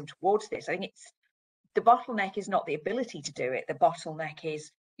enthusiasm towards this. I think the bottleneck is not the ability to do it. The bottleneck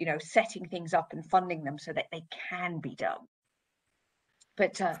is, setting things up and funding them so that they can be done.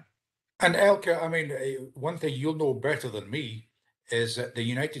 But and Elke, I mean, one thing you'll know better than me is that the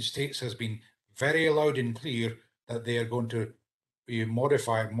United States has been very loud and clear that they are going to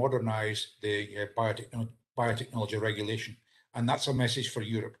modernize the biotechnology regulation. And that's a message for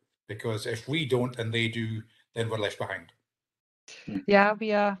Europe, because if we don't and they do, then we're left behind. Yeah,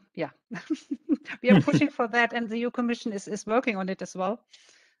 we are pushing for that, and the EU Commission is working on it as well.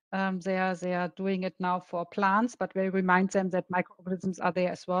 They are doing it now for plants, but we remind them that microorganisms are there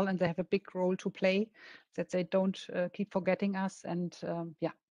as well, and they have a big role to play, that they don't keep forgetting us, and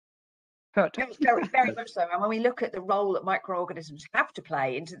hurt. Very, very much so. And when we look at the role that microorganisms have to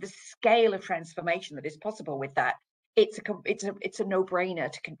play into the scale of transformation that is possible with that, it's a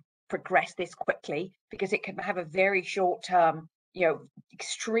no-brainer to progress this quickly, because it can have a very short-term,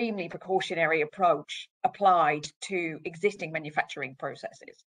 extremely precautionary approach applied to existing manufacturing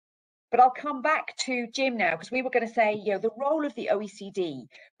processes. But I'll come back to Jim now, because we were going to say, you know, the role of the OECD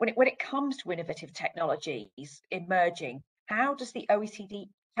when it comes to innovative technologies emerging. How does the OECD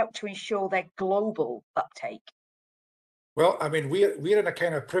help to ensure their global uptake? Well, I mean, we're in a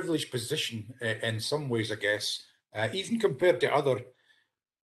kind of privileged position in some ways, I guess, even compared to other,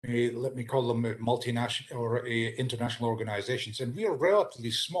 let me call them multinational or international organizations. And we are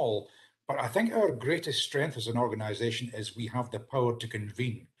relatively small, but I think our greatest strength as an organization is we have the power to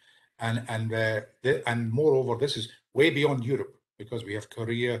convene. And moreover, this is way beyond Europe, because we have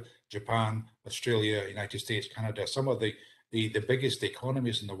Korea, Japan, Australia, United States, Canada, some of the biggest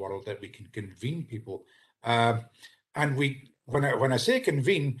economies in the world that we can convene people. And when I say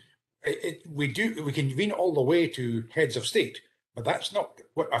convene, we convene all the way to heads of state, but that's not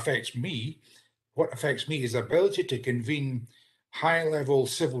what affects me. What affects me is the ability to convene high-level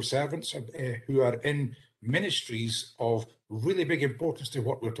civil servants who are in ministries of really big importance to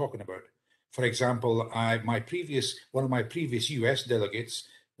what we're talking about. For example, one of my previous US delegates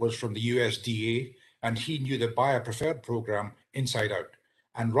was from the USDA, and he knew the Biopreferred program inside out.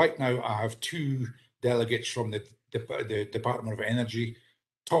 And right now I have two delegates from the Department of Energy,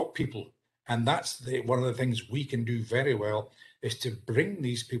 top people. And that's one of the things we can do very well, is to bring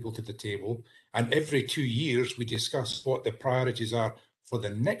these people to the table. And every 2 years, we discuss what the priorities are for the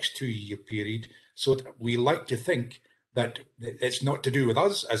next 2-year period. So we like to think that it's not to do with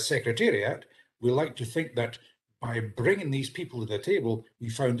us as Secretariat. We like to think that by bringing these people to the table, we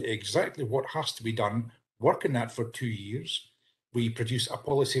found exactly what has to be done, work on that for 2 years. We produce a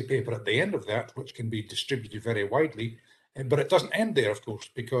policy paper at the end of that, which can be distributed very widely. But it doesn't end there, of course,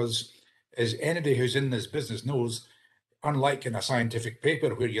 because as anybody who's in this business knows, unlike in a scientific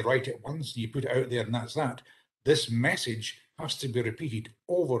paper where you write it once, you put it out there and that's that, this message has to be repeated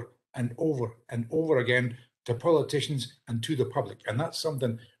over and over and over again to politicians and to the public. And that's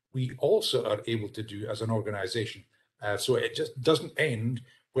something we also are able to do as an organization. So it just doesn't end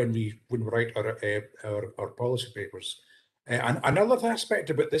when we write our policy papers. And another aspect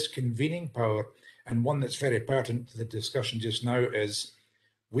about this convening power, and one that's very pertinent to the discussion just now, is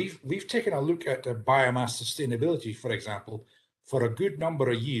we've taken a look at biomass sustainability, for example, for a good number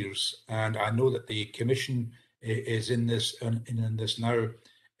of years. And I know that the Commission is in this now,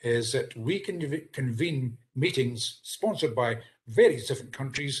 is that we can convene meetings sponsored by various different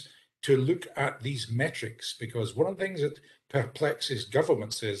countries to look at these metrics, because one of the things that perplexes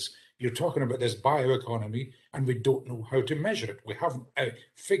governments is you're talking about this bioeconomy and we don't know how to measure it. We haven't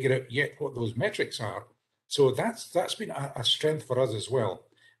figured out yet what those metrics are. So that's been a strength for us as well.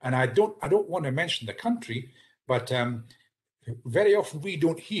 And I don't want to mention the country, but very often we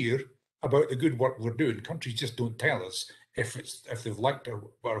don't hear about the good work we're doing. Countries just don't tell us if they've liked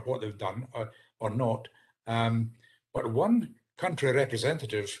or what they've done or not. But one country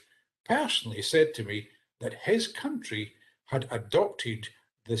representative personally said to me that his country had adopted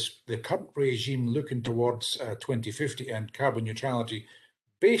the current regime looking towards 2050 and carbon neutrality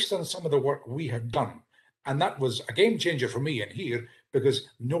based on some of the work we had done. And that was a game changer for me in here, because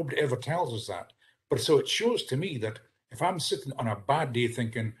nobody ever tells us that. But so it shows to me that if I'm sitting on a bad day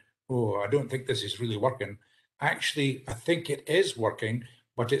thinking, oh, I don't think this is really working, actually, I think it is working,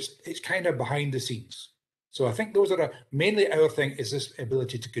 but it's kind of behind the scenes. So I think those are mainly our thing, is this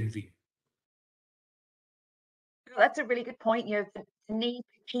ability to convene. That's a really good point. You know, the need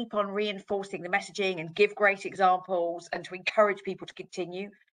to keep on reinforcing the messaging and give great examples and to encourage people to continue.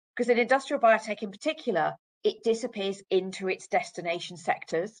 Because in industrial biotech in particular, it disappears into its destination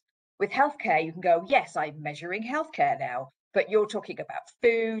sectors. With healthcare, you can go, yes, I'm measuring healthcare now, but you're talking about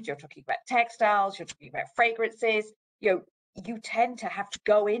food, you're talking about textiles, you're talking about fragrances. You know, you tend to have to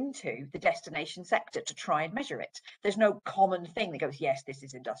go into the destination sector to try and measure it. There's no common thing that goes, yes, this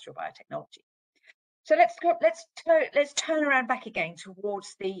is industrial biotechnology. So let's turn around back again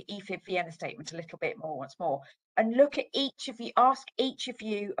towards the EFIB Vienna Statement a little bit more once more, and look at ask each of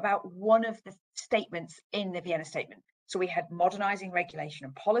you about one of the statements in the Vienna Statement. So we had modernizing regulation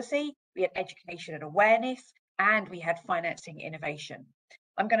and policy, we had education and awareness, and we had financing innovation.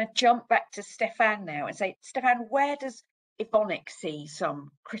 I'm going to jump back to Stefan now and say, Stefan, where does Evonik see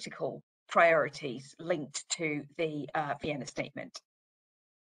some critical priorities linked to the Vienna Statement?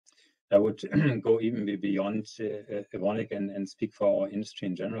 I would go even beyond Evonik and speak for our industry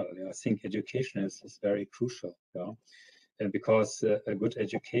in general. I think education is very crucial, because a good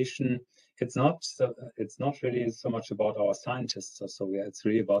education, it's not really so much about our scientists, it's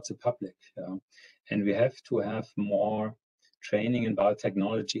really about the public. And we have to have more training in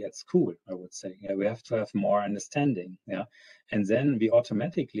biotechnology at school, I would say. We have to have more understanding, and then we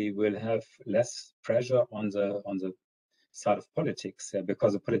automatically will have less pressure on the side of politics,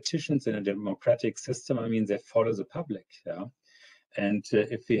 because the politicians in a democratic system, I mean, they follow the public. And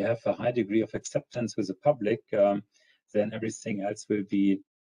if we have a high degree of acceptance with the public, then everything else will be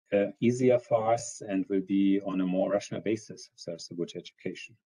easier for us and will be on a more rational basis. So it's a good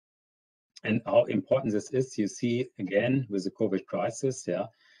education. And how important this is, you see again with the COVID crisis,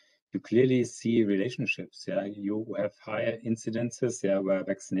 you clearly see relationships. You have higher incidences, where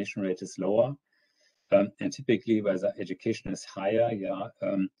vaccination rate is lower, and typically where the education is higher,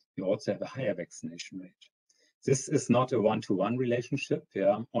 you also have a higher vaccination rate. This is not a one-to-one relationship.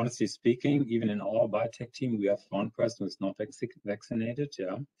 Honestly speaking, even in our biotech team, we have one person who is not vaccinated.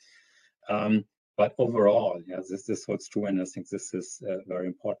 But overall, this holds true, and I think this is very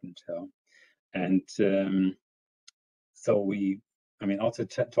important. And so also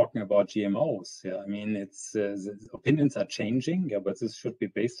talking about GMOs. I mean, it's the opinions are changing. But this should be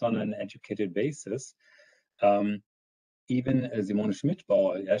based on an educated basis. Even Simone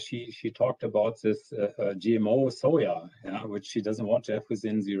Schmidbauer, she talked about this GMO soya, which she doesn't want to have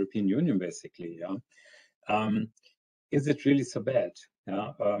within the European Union, basically. Is it really so bad?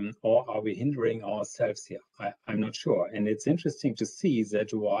 Or are we hindering ourselves here? I'm not sure. And it's interesting to see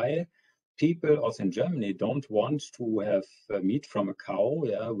that while people also in Germany don't want to have meat from a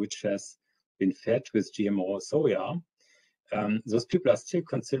cow, which has been fed with GMO soya, those people are still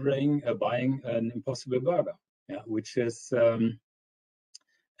considering buying an Impossible Burger. Which is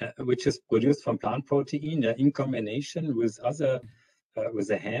produced from plant protein in combination with with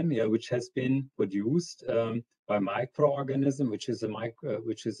a ham, which has been produced by microorganism, which is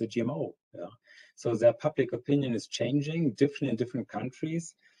a GMO. So their public opinion is changing, different in different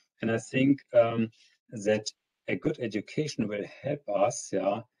countries, and I think that a good education will help us,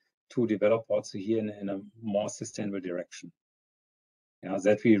 to develop also here in a more sustainable direction.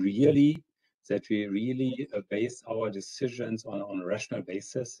 That we really base our decisions on a rational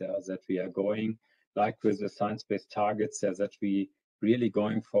basis, that we are going, like with the science-based targets, that we really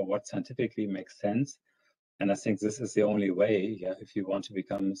going for what scientifically makes sense. And I think this is the only way, if you want to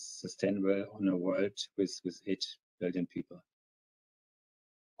become sustainable on a world with 8 billion people.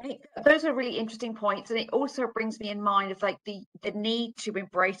 Those are really interesting points, and it also brings me in mind of like the need to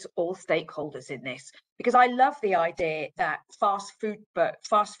embrace all stakeholders in this, because I love the idea that fast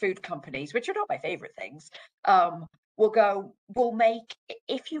food companies, which are not my favorite things, will make,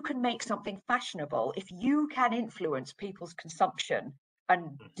 if you can make something fashionable, if you can influence people's consumption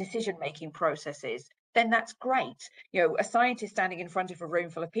and decision-making processes, then that's great. A scientist standing in front of a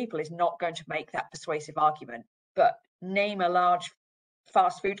room full of people is not going to make that persuasive argument, but name a large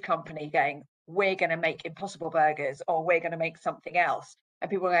fast food company going, we're going to make Impossible Burgers, or we're going to make something else, and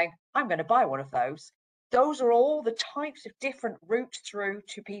people are going, I'm going to buy one of those. Those are all the types of different routes through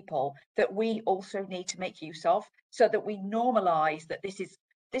to people that we also need to make use of, so that we normalize that this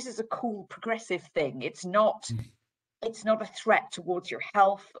is a cool progressive thing. It's not a threat towards your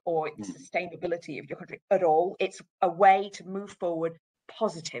health or sustainability of your country at all. It's a way to move forward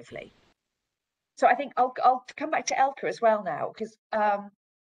positively. So I think I'll come back to Elke as well now, because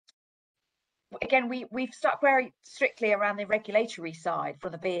again, we've stuck very strictly around the regulatory side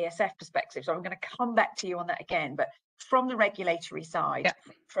from the BASF perspective. So I'm going to come back to you on that again. But from the regulatory side,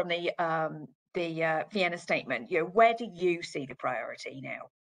 from the Vienna Statement, where do you see the priority now?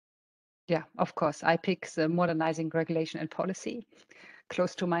 Yeah, of course. I pick the modernizing regulation and policy,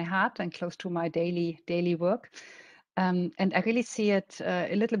 close to my heart and close to my daily work. And I really see it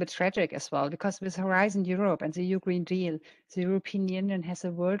a little bit tragic as well, because with Horizon Europe and the EU Green Deal, the European Union has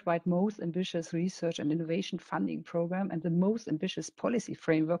a worldwide most ambitious research and innovation funding program and the most ambitious policy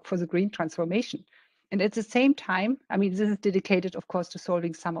framework for the green transformation. And at the same time, I mean, this is dedicated, of course, to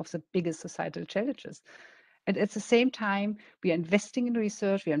solving some of the biggest societal challenges. And at the same time, we are investing in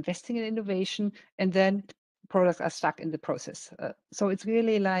research, we are investing in innovation, and then products are stuck in the process. So it's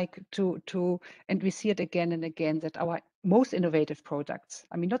really like and we see it again and again, that our most innovative products,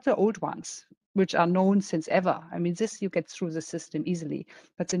 I mean, not the old ones, which are known since ever. I mean, this you get through the system easily,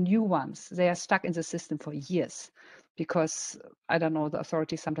 but the new ones, they are stuck in the system for years because, I don't know, the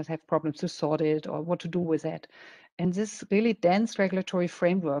authorities sometimes have problems to sort it or what to do with that. And this really dense regulatory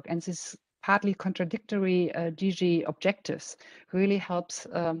framework and this partly contradictory DG objectives really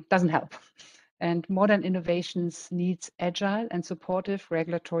doesn't help. And modern innovations needs agile and supportive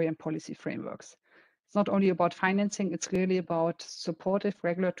regulatory and policy frameworks. It's not only about financing, it's really about supportive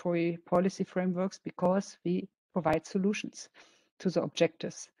regulatory policy frameworks, because we provide solutions to the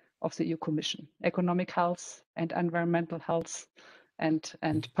objectives of the EU Commission: economic health and environmental health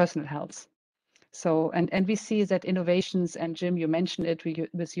and personal health. So, and we see that innovations, and Jim, you mentioned it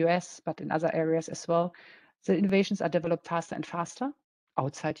with US, but in other areas as well, The innovations are developed faster and faster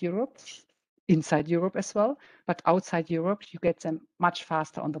outside Europe, inside Europe as well, but outside Europe, you get them much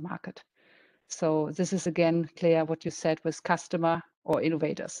faster on the market. So this is again, Claire, what you said with customer or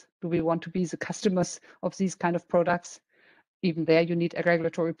innovators. Do we want to be the customers of these kind of products? Even there you need a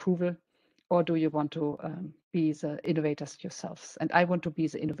regulatory approval, or do you want to be the innovators yourselves? And I want to be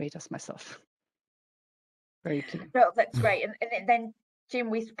the innovators myself. Very clear. Well, that's great. And then, Jim,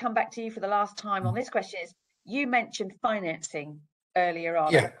 we've come back to you for the last time on this question. Is you mentioned financing earlier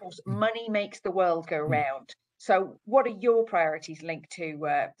on, and of course, money makes the world go round. So what are your priorities linked to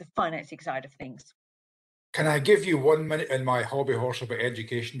the financing side of things? Can I give you 1 minute in my hobby horse about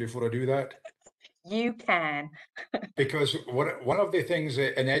education before I do that? You can. Because one of the things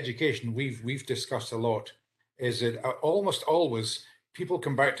in education we've discussed a lot is that almost always people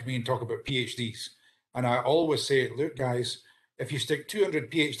come back to me and talk about PhDs. And I always say, look, guys, if you stick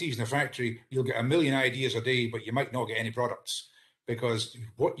 200 PhDs in a factory, you'll get 1 million ideas a day, but you might not get any products. Because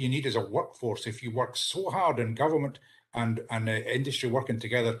what you need is a workforce. If you work so hard in government and industry working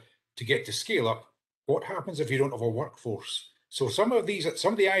together to get to scale up, what happens if you don't have a workforce? So some of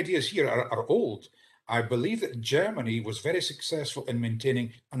the ideas here are old. I believe that Germany was very successful in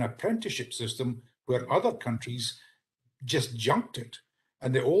maintaining an apprenticeship system where other countries just junked it.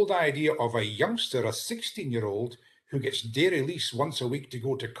 And the old idea of a youngster, a 16-year-old, who gets day release once a week to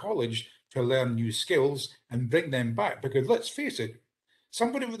go to college to learn new skills and bring them back. Because let's face it,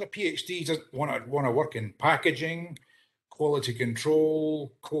 somebody with a PhD doesn't want to work in packaging, quality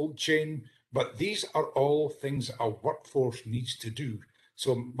control, cold chain, but these are all things a workforce needs to do.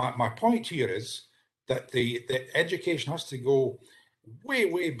 So my point here is that the education has to go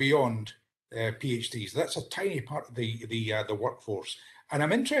way beyond PhDs. That's a tiny part of the workforce. And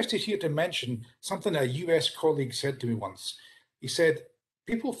I'm interested here to mention something a US colleague said to me once. He said,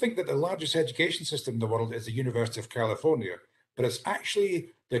 people think that the largest education system in the world is the University of California, but it's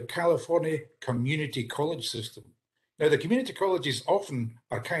actually the California Community College system. Now, the community colleges often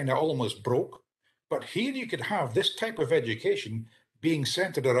are kind of almost broke, but here you could have this type of education being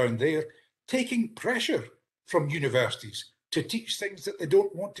centered around there, taking pressure from universities to teach things that they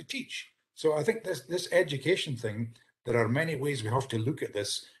don't want to teach. So I think this education thing, there are many ways we have to look at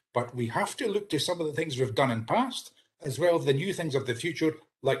this, but we have to look to some of the things we've done in past, as well as the new things of the future,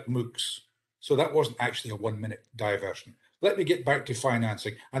 like MOOCs. So that wasn't actually a 1 minute diversion. Let me get back to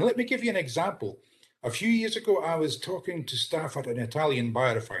financing. And let me give you an example. A few years ago, I was talking to staff at an Italian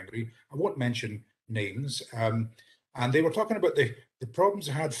biorefinery. I won't mention names. And they were talking about the problems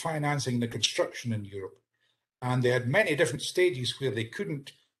they had financing the construction in Europe. And they had many different stages where they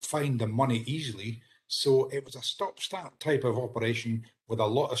couldn't find the money easily. So it was a stop-start type of operation with a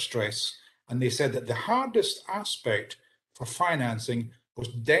lot of stress. And they said that the hardest aspect for financing was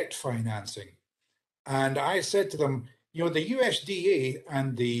debt financing. And I said to them, you know, the USDA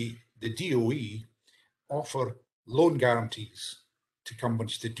and the DOE offer loan guarantees to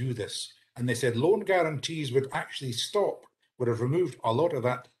companies to do this. And they said loan guarantees would actually would have removed a lot of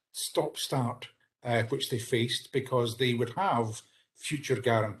that stop-start which they faced, because they would have future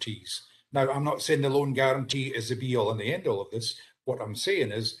guarantees. Now, I'm not saying the loan guarantee is the be-all and the end-all of this. What I'm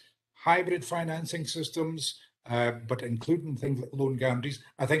saying is hybrid financing systems, but including things like loan guarantees.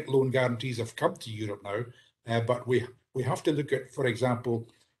 I think loan guarantees have come to Europe now, but we have to look at, for example,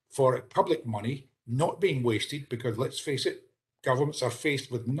 for public money not being wasted, because let's face it, governments are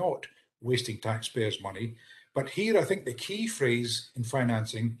faced with not wasting taxpayers' money. But here, I think the key phrase in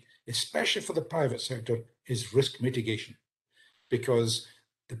financing, especially for the private sector, is risk mitigation, because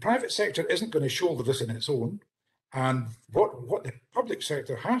the private sector isn't going to shoulder this on its own. And what the public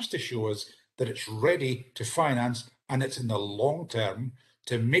sector has to show us that it's ready to finance, and it's in the long term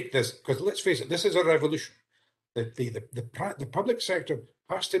to make this, because let's face it, this is a revolution. The public sector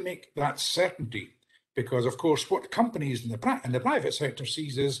has to make that certainty, because of course what companies in the private sector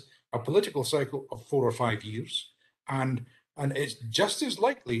sees is a political cycle of 4 or 5 years, and it's just as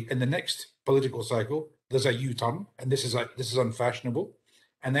likely in the next political cycle there's a U-turn, and this is unfashionable,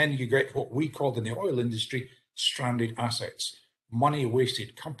 and then you get what we called in the oil industry stranded assets, money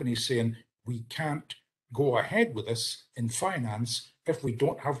wasted, companies saying we can't go ahead with this in finance if we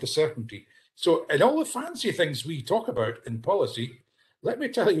don't have the certainty. So in all the fancy things we talk about in policy, let me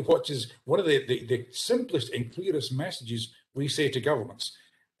tell you what is one of the simplest and clearest messages we say to governments.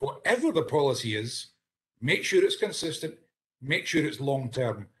 Whatever the policy is, make sure it's consistent, make sure it's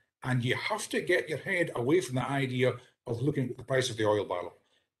long-term, and you have to get your head away from the idea of looking at the price of the oil barrel.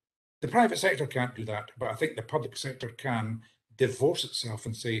 The private sector can't do that, but I think the public sector can divorce itself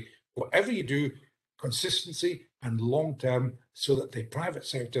and say, whatever you do, consistency and long-term, so that the private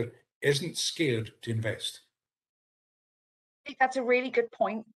sector isn't scared to invest. I think that's a really good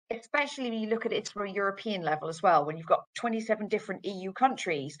point, especially when you look at it from a European level as well, when you've got 27 different EU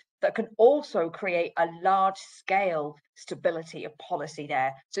countries that can also create a large scale stability of policy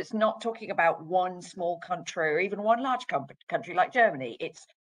there. So it's not talking about one small country or even one large country like Germany.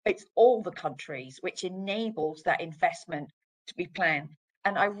 It's all the countries, which enables that investment to be planned.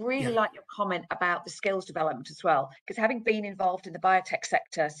 And I really like your comment about the skills development as well, because having been involved in the biotech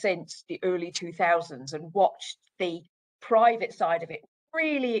sector since the early 2000s and watched the private side of it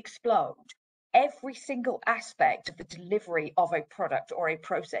really explode, every single aspect of the delivery of a product or a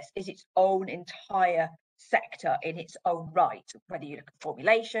process is its own entire sector in its own right, whether you look at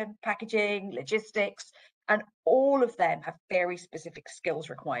formulation, packaging, logistics, and all of them have very specific skills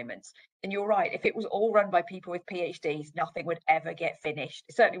requirements. And you're right, if it was all run by people with PhDs, nothing would ever get finished.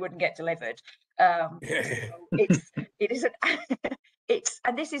 It certainly wouldn't get delivered. So it isn't it's,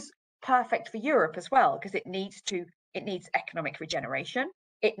 and this is perfect for Europe as well, because it needs economic regeneration.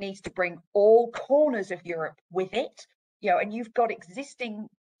 It needs to bring all corners of Europe with it, and you've got existing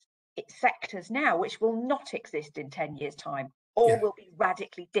sectors now which will not exist in 10 years' time, or will be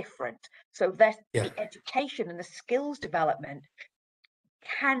radically different. So the education and the skills development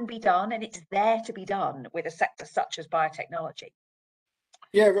can be done, and it's there to be done with a sector such as biotechnology.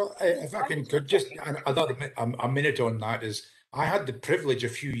 Yeah, well, if I could just a minute on that is, I had the privilege a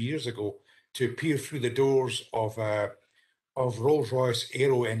few years ago to peer through the doors of Rolls-Royce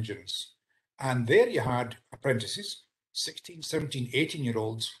aero engines. And there you had apprentices, 16, 17,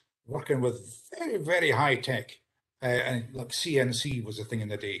 18-year-olds working with very, very high tech. And like CNC was a thing in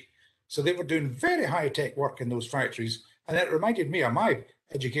the day. So they were doing very high tech work in those factories. And it reminded me of my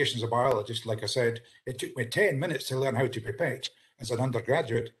education as a biologist. Like I said, it took me 10 minutes to learn how to pipette as an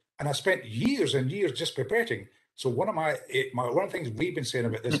undergraduate. And I spent years and years just pipetting. So one of the things we've been saying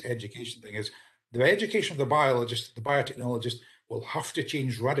about this education thing is, the education of the biologist, the biotechnologist, will have to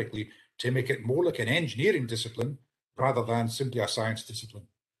change radically to make it more like an engineering discipline rather than simply a science discipline.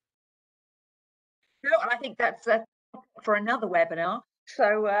 No, and I think that's for another webinar,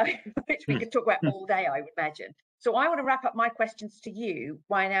 so which we could talk about all day, I would imagine. So I want to wrap up my questions to you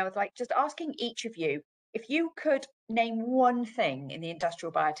by now with just asking each of you, if you could name one thing in the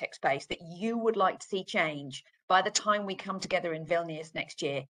industrial biotech space that you would like to see change by the time we come together in Vilnius next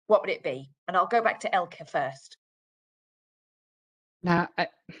year, what would it be? And I'll go back to Elke first. Now,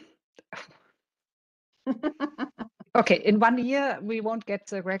 okay, in 1 year, we won't get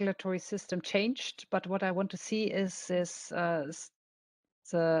the regulatory system changed, but what I want to see is the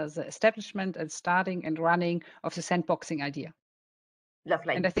establishment and starting and running of the sandboxing idea.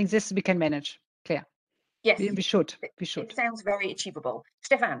 Lovely. And I think this we can manage, Claire. Yes, we should. It sounds very achievable.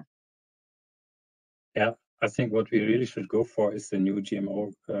 Stefan. Yeah, I think what we really should go for is the new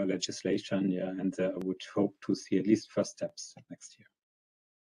GMO legislation. Yeah, and I would hope to see at least first steps next year.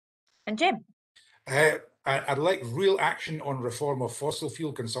 And Jim. I'd like real action on reform of fossil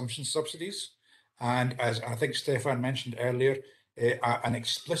fuel consumption subsidies. And as I think Stefan mentioned earlier, an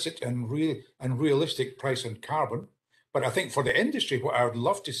explicit and realistic price on carbon. But I think for the industry, what I would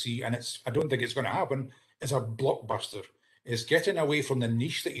love to see, and I don't think it's going to happen, is a blockbuster. Is getting away from the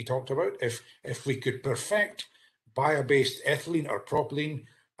niche that you talked about. If we could perfect bio-based ethylene or propylene,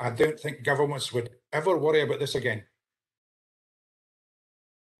 I don't think governments would ever worry about this again.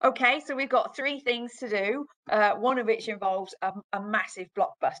 Okay, so we've got 3 things to do, one of which involves a massive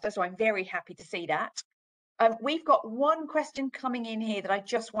blockbuster, so I'm very happy to see that. We've got one question coming in here that I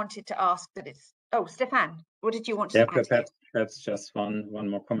just wanted to ask. Stefan, what did you want to add? Perhaps just one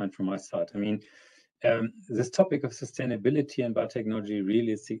more comment from my side. I mean, this topic of sustainability and biotechnology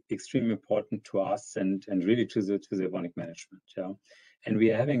really is extremely important to us and really to the Evonik management. Yeah. And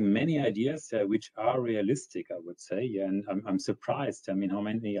we are having many ideas which are realistic, I would say. Yeah, and I'm surprised, I mean, how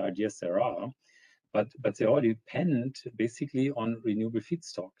many ideas there are, but they all depend basically on renewable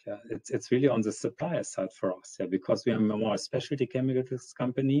feedstock. Yeah. It's really on the supplier side for us, yeah, because we are more a specialty chemicals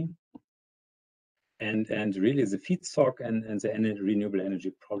company. And really the feedstock and the renewable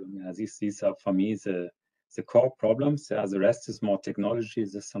energy problem. Yeah, these are for me the core problems. Yeah, the rest is more technology.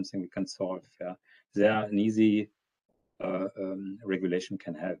 This is something we can solve. Yeah, there an easy regulation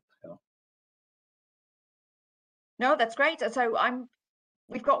can help. Yeah. No, that's great. So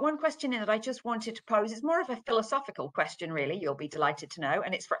we've got one question in that I just wanted to pose. It's more of a philosophical question, really. You'll be delighted to know,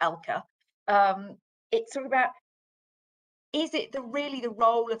 and it's for Elke. It's sort of about, is it really the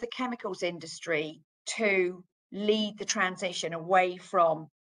role of the chemicals industry to lead the transition away from,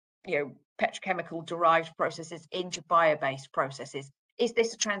 petrochemical derived processes into bio-based processes? Is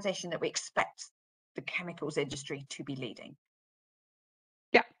this a transition that we expect the chemicals industry to be leading?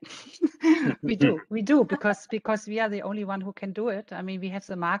 Yeah, we do because we are the only one who can do it. I mean, we have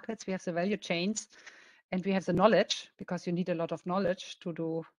the markets, we have the value chains, and we have the knowledge, because you need a lot of knowledge to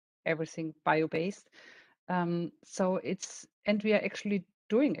do everything bio-based. So and we are actually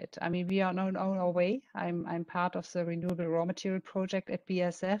doing it. I mean, we are on our way. I'm part of the renewable raw material project at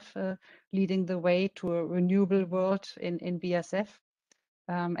BASF, leading the way to a renewable world in BASF.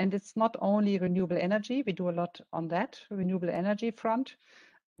 And it's not only renewable energy, we do a lot on that renewable energy front,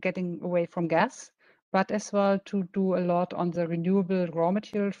 getting away from gas, but as well to do a lot on the renewable raw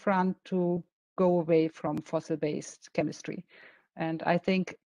material front to go away from fossil-based chemistry. And I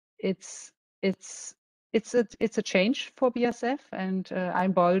think it's a change for BASF, and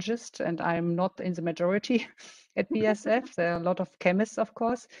I'm biologist and I'm not in the majority at BASF. There are a lot of chemists, of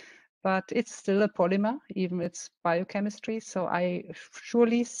course, but it's still a polymer, even it's biochemistry. So I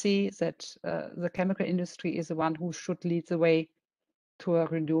surely see that the chemical industry is the one who should lead the way to a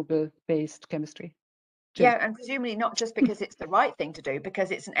renewable-based chemistry. Jim. Yeah, and presumably not just because it's the right thing to do,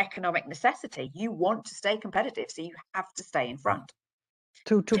 because it's an economic necessity. You want to stay competitive, so you have to stay in front.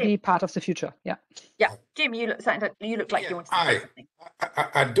 To Jim. be part of the future, yeah. Yeah, Jim, you look like you want to say something.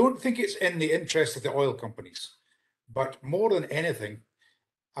 I don't think it's in the interest of the oil companies, but more than anything,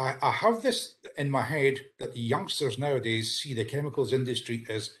 I have this in my head that the youngsters nowadays see the chemicals industry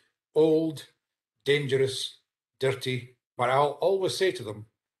as old, dangerous, dirty. But I'll always say to them,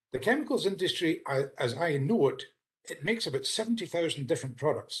 the chemicals industry, as I know it, it makes about 70,000 different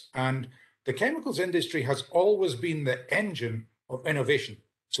products. And the chemicals industry has always been the engine of innovation.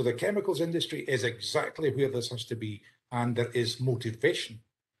 So the chemicals industry is exactly where this has to be. And there is motivation,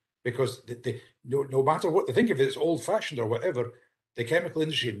 because no matter what they think, if it's old fashioned or whatever, the chemical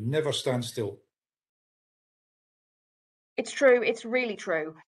industry never stands still. It's true. It's really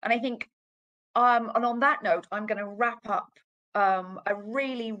true. And I think, and on that note, I'm going to wrap up a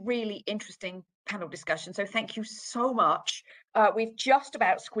really, really interesting panel discussion. So thank you so much. We've just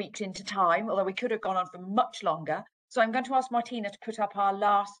about squeaked into time, although we could have gone on for much longer. So I'm going to ask Martina to put up our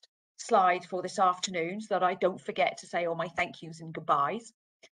last slide for this afternoon so that I don't forget to say all my thank yous and goodbyes.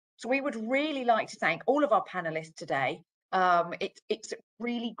 So we would really like to thank all of our panelists today. It's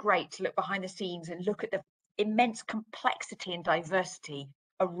really great to look behind the scenes and look at the immense complexity and diversity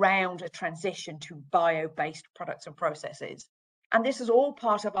around a transition to bio-based products and processes. And this is all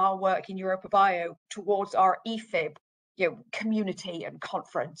part of our work in EuropaBio towards our EFIB community and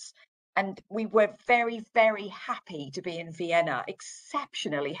conference. And we were very, very happy to be in Vienna,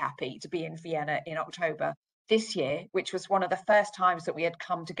 exceptionally happy to be in Vienna in October this year, which was one of the first times that we had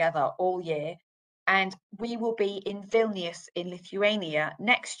come together all year. And we will be in Vilnius in Lithuania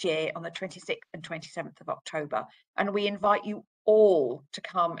next year on the 26th and 27th of October. And we invite you all to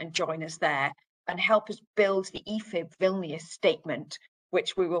come and join us there and help us build the EFIB Vilnius Statement,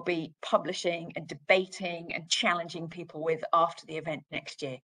 which we will be publishing and debating and challenging people with after the event next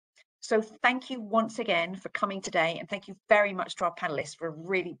year. So thank you once again for coming today, and thank you very much to our panelists for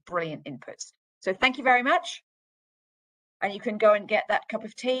really brilliant inputs. So thank you very much. And you can go and get that cup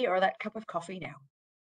of tea or that cup of coffee now.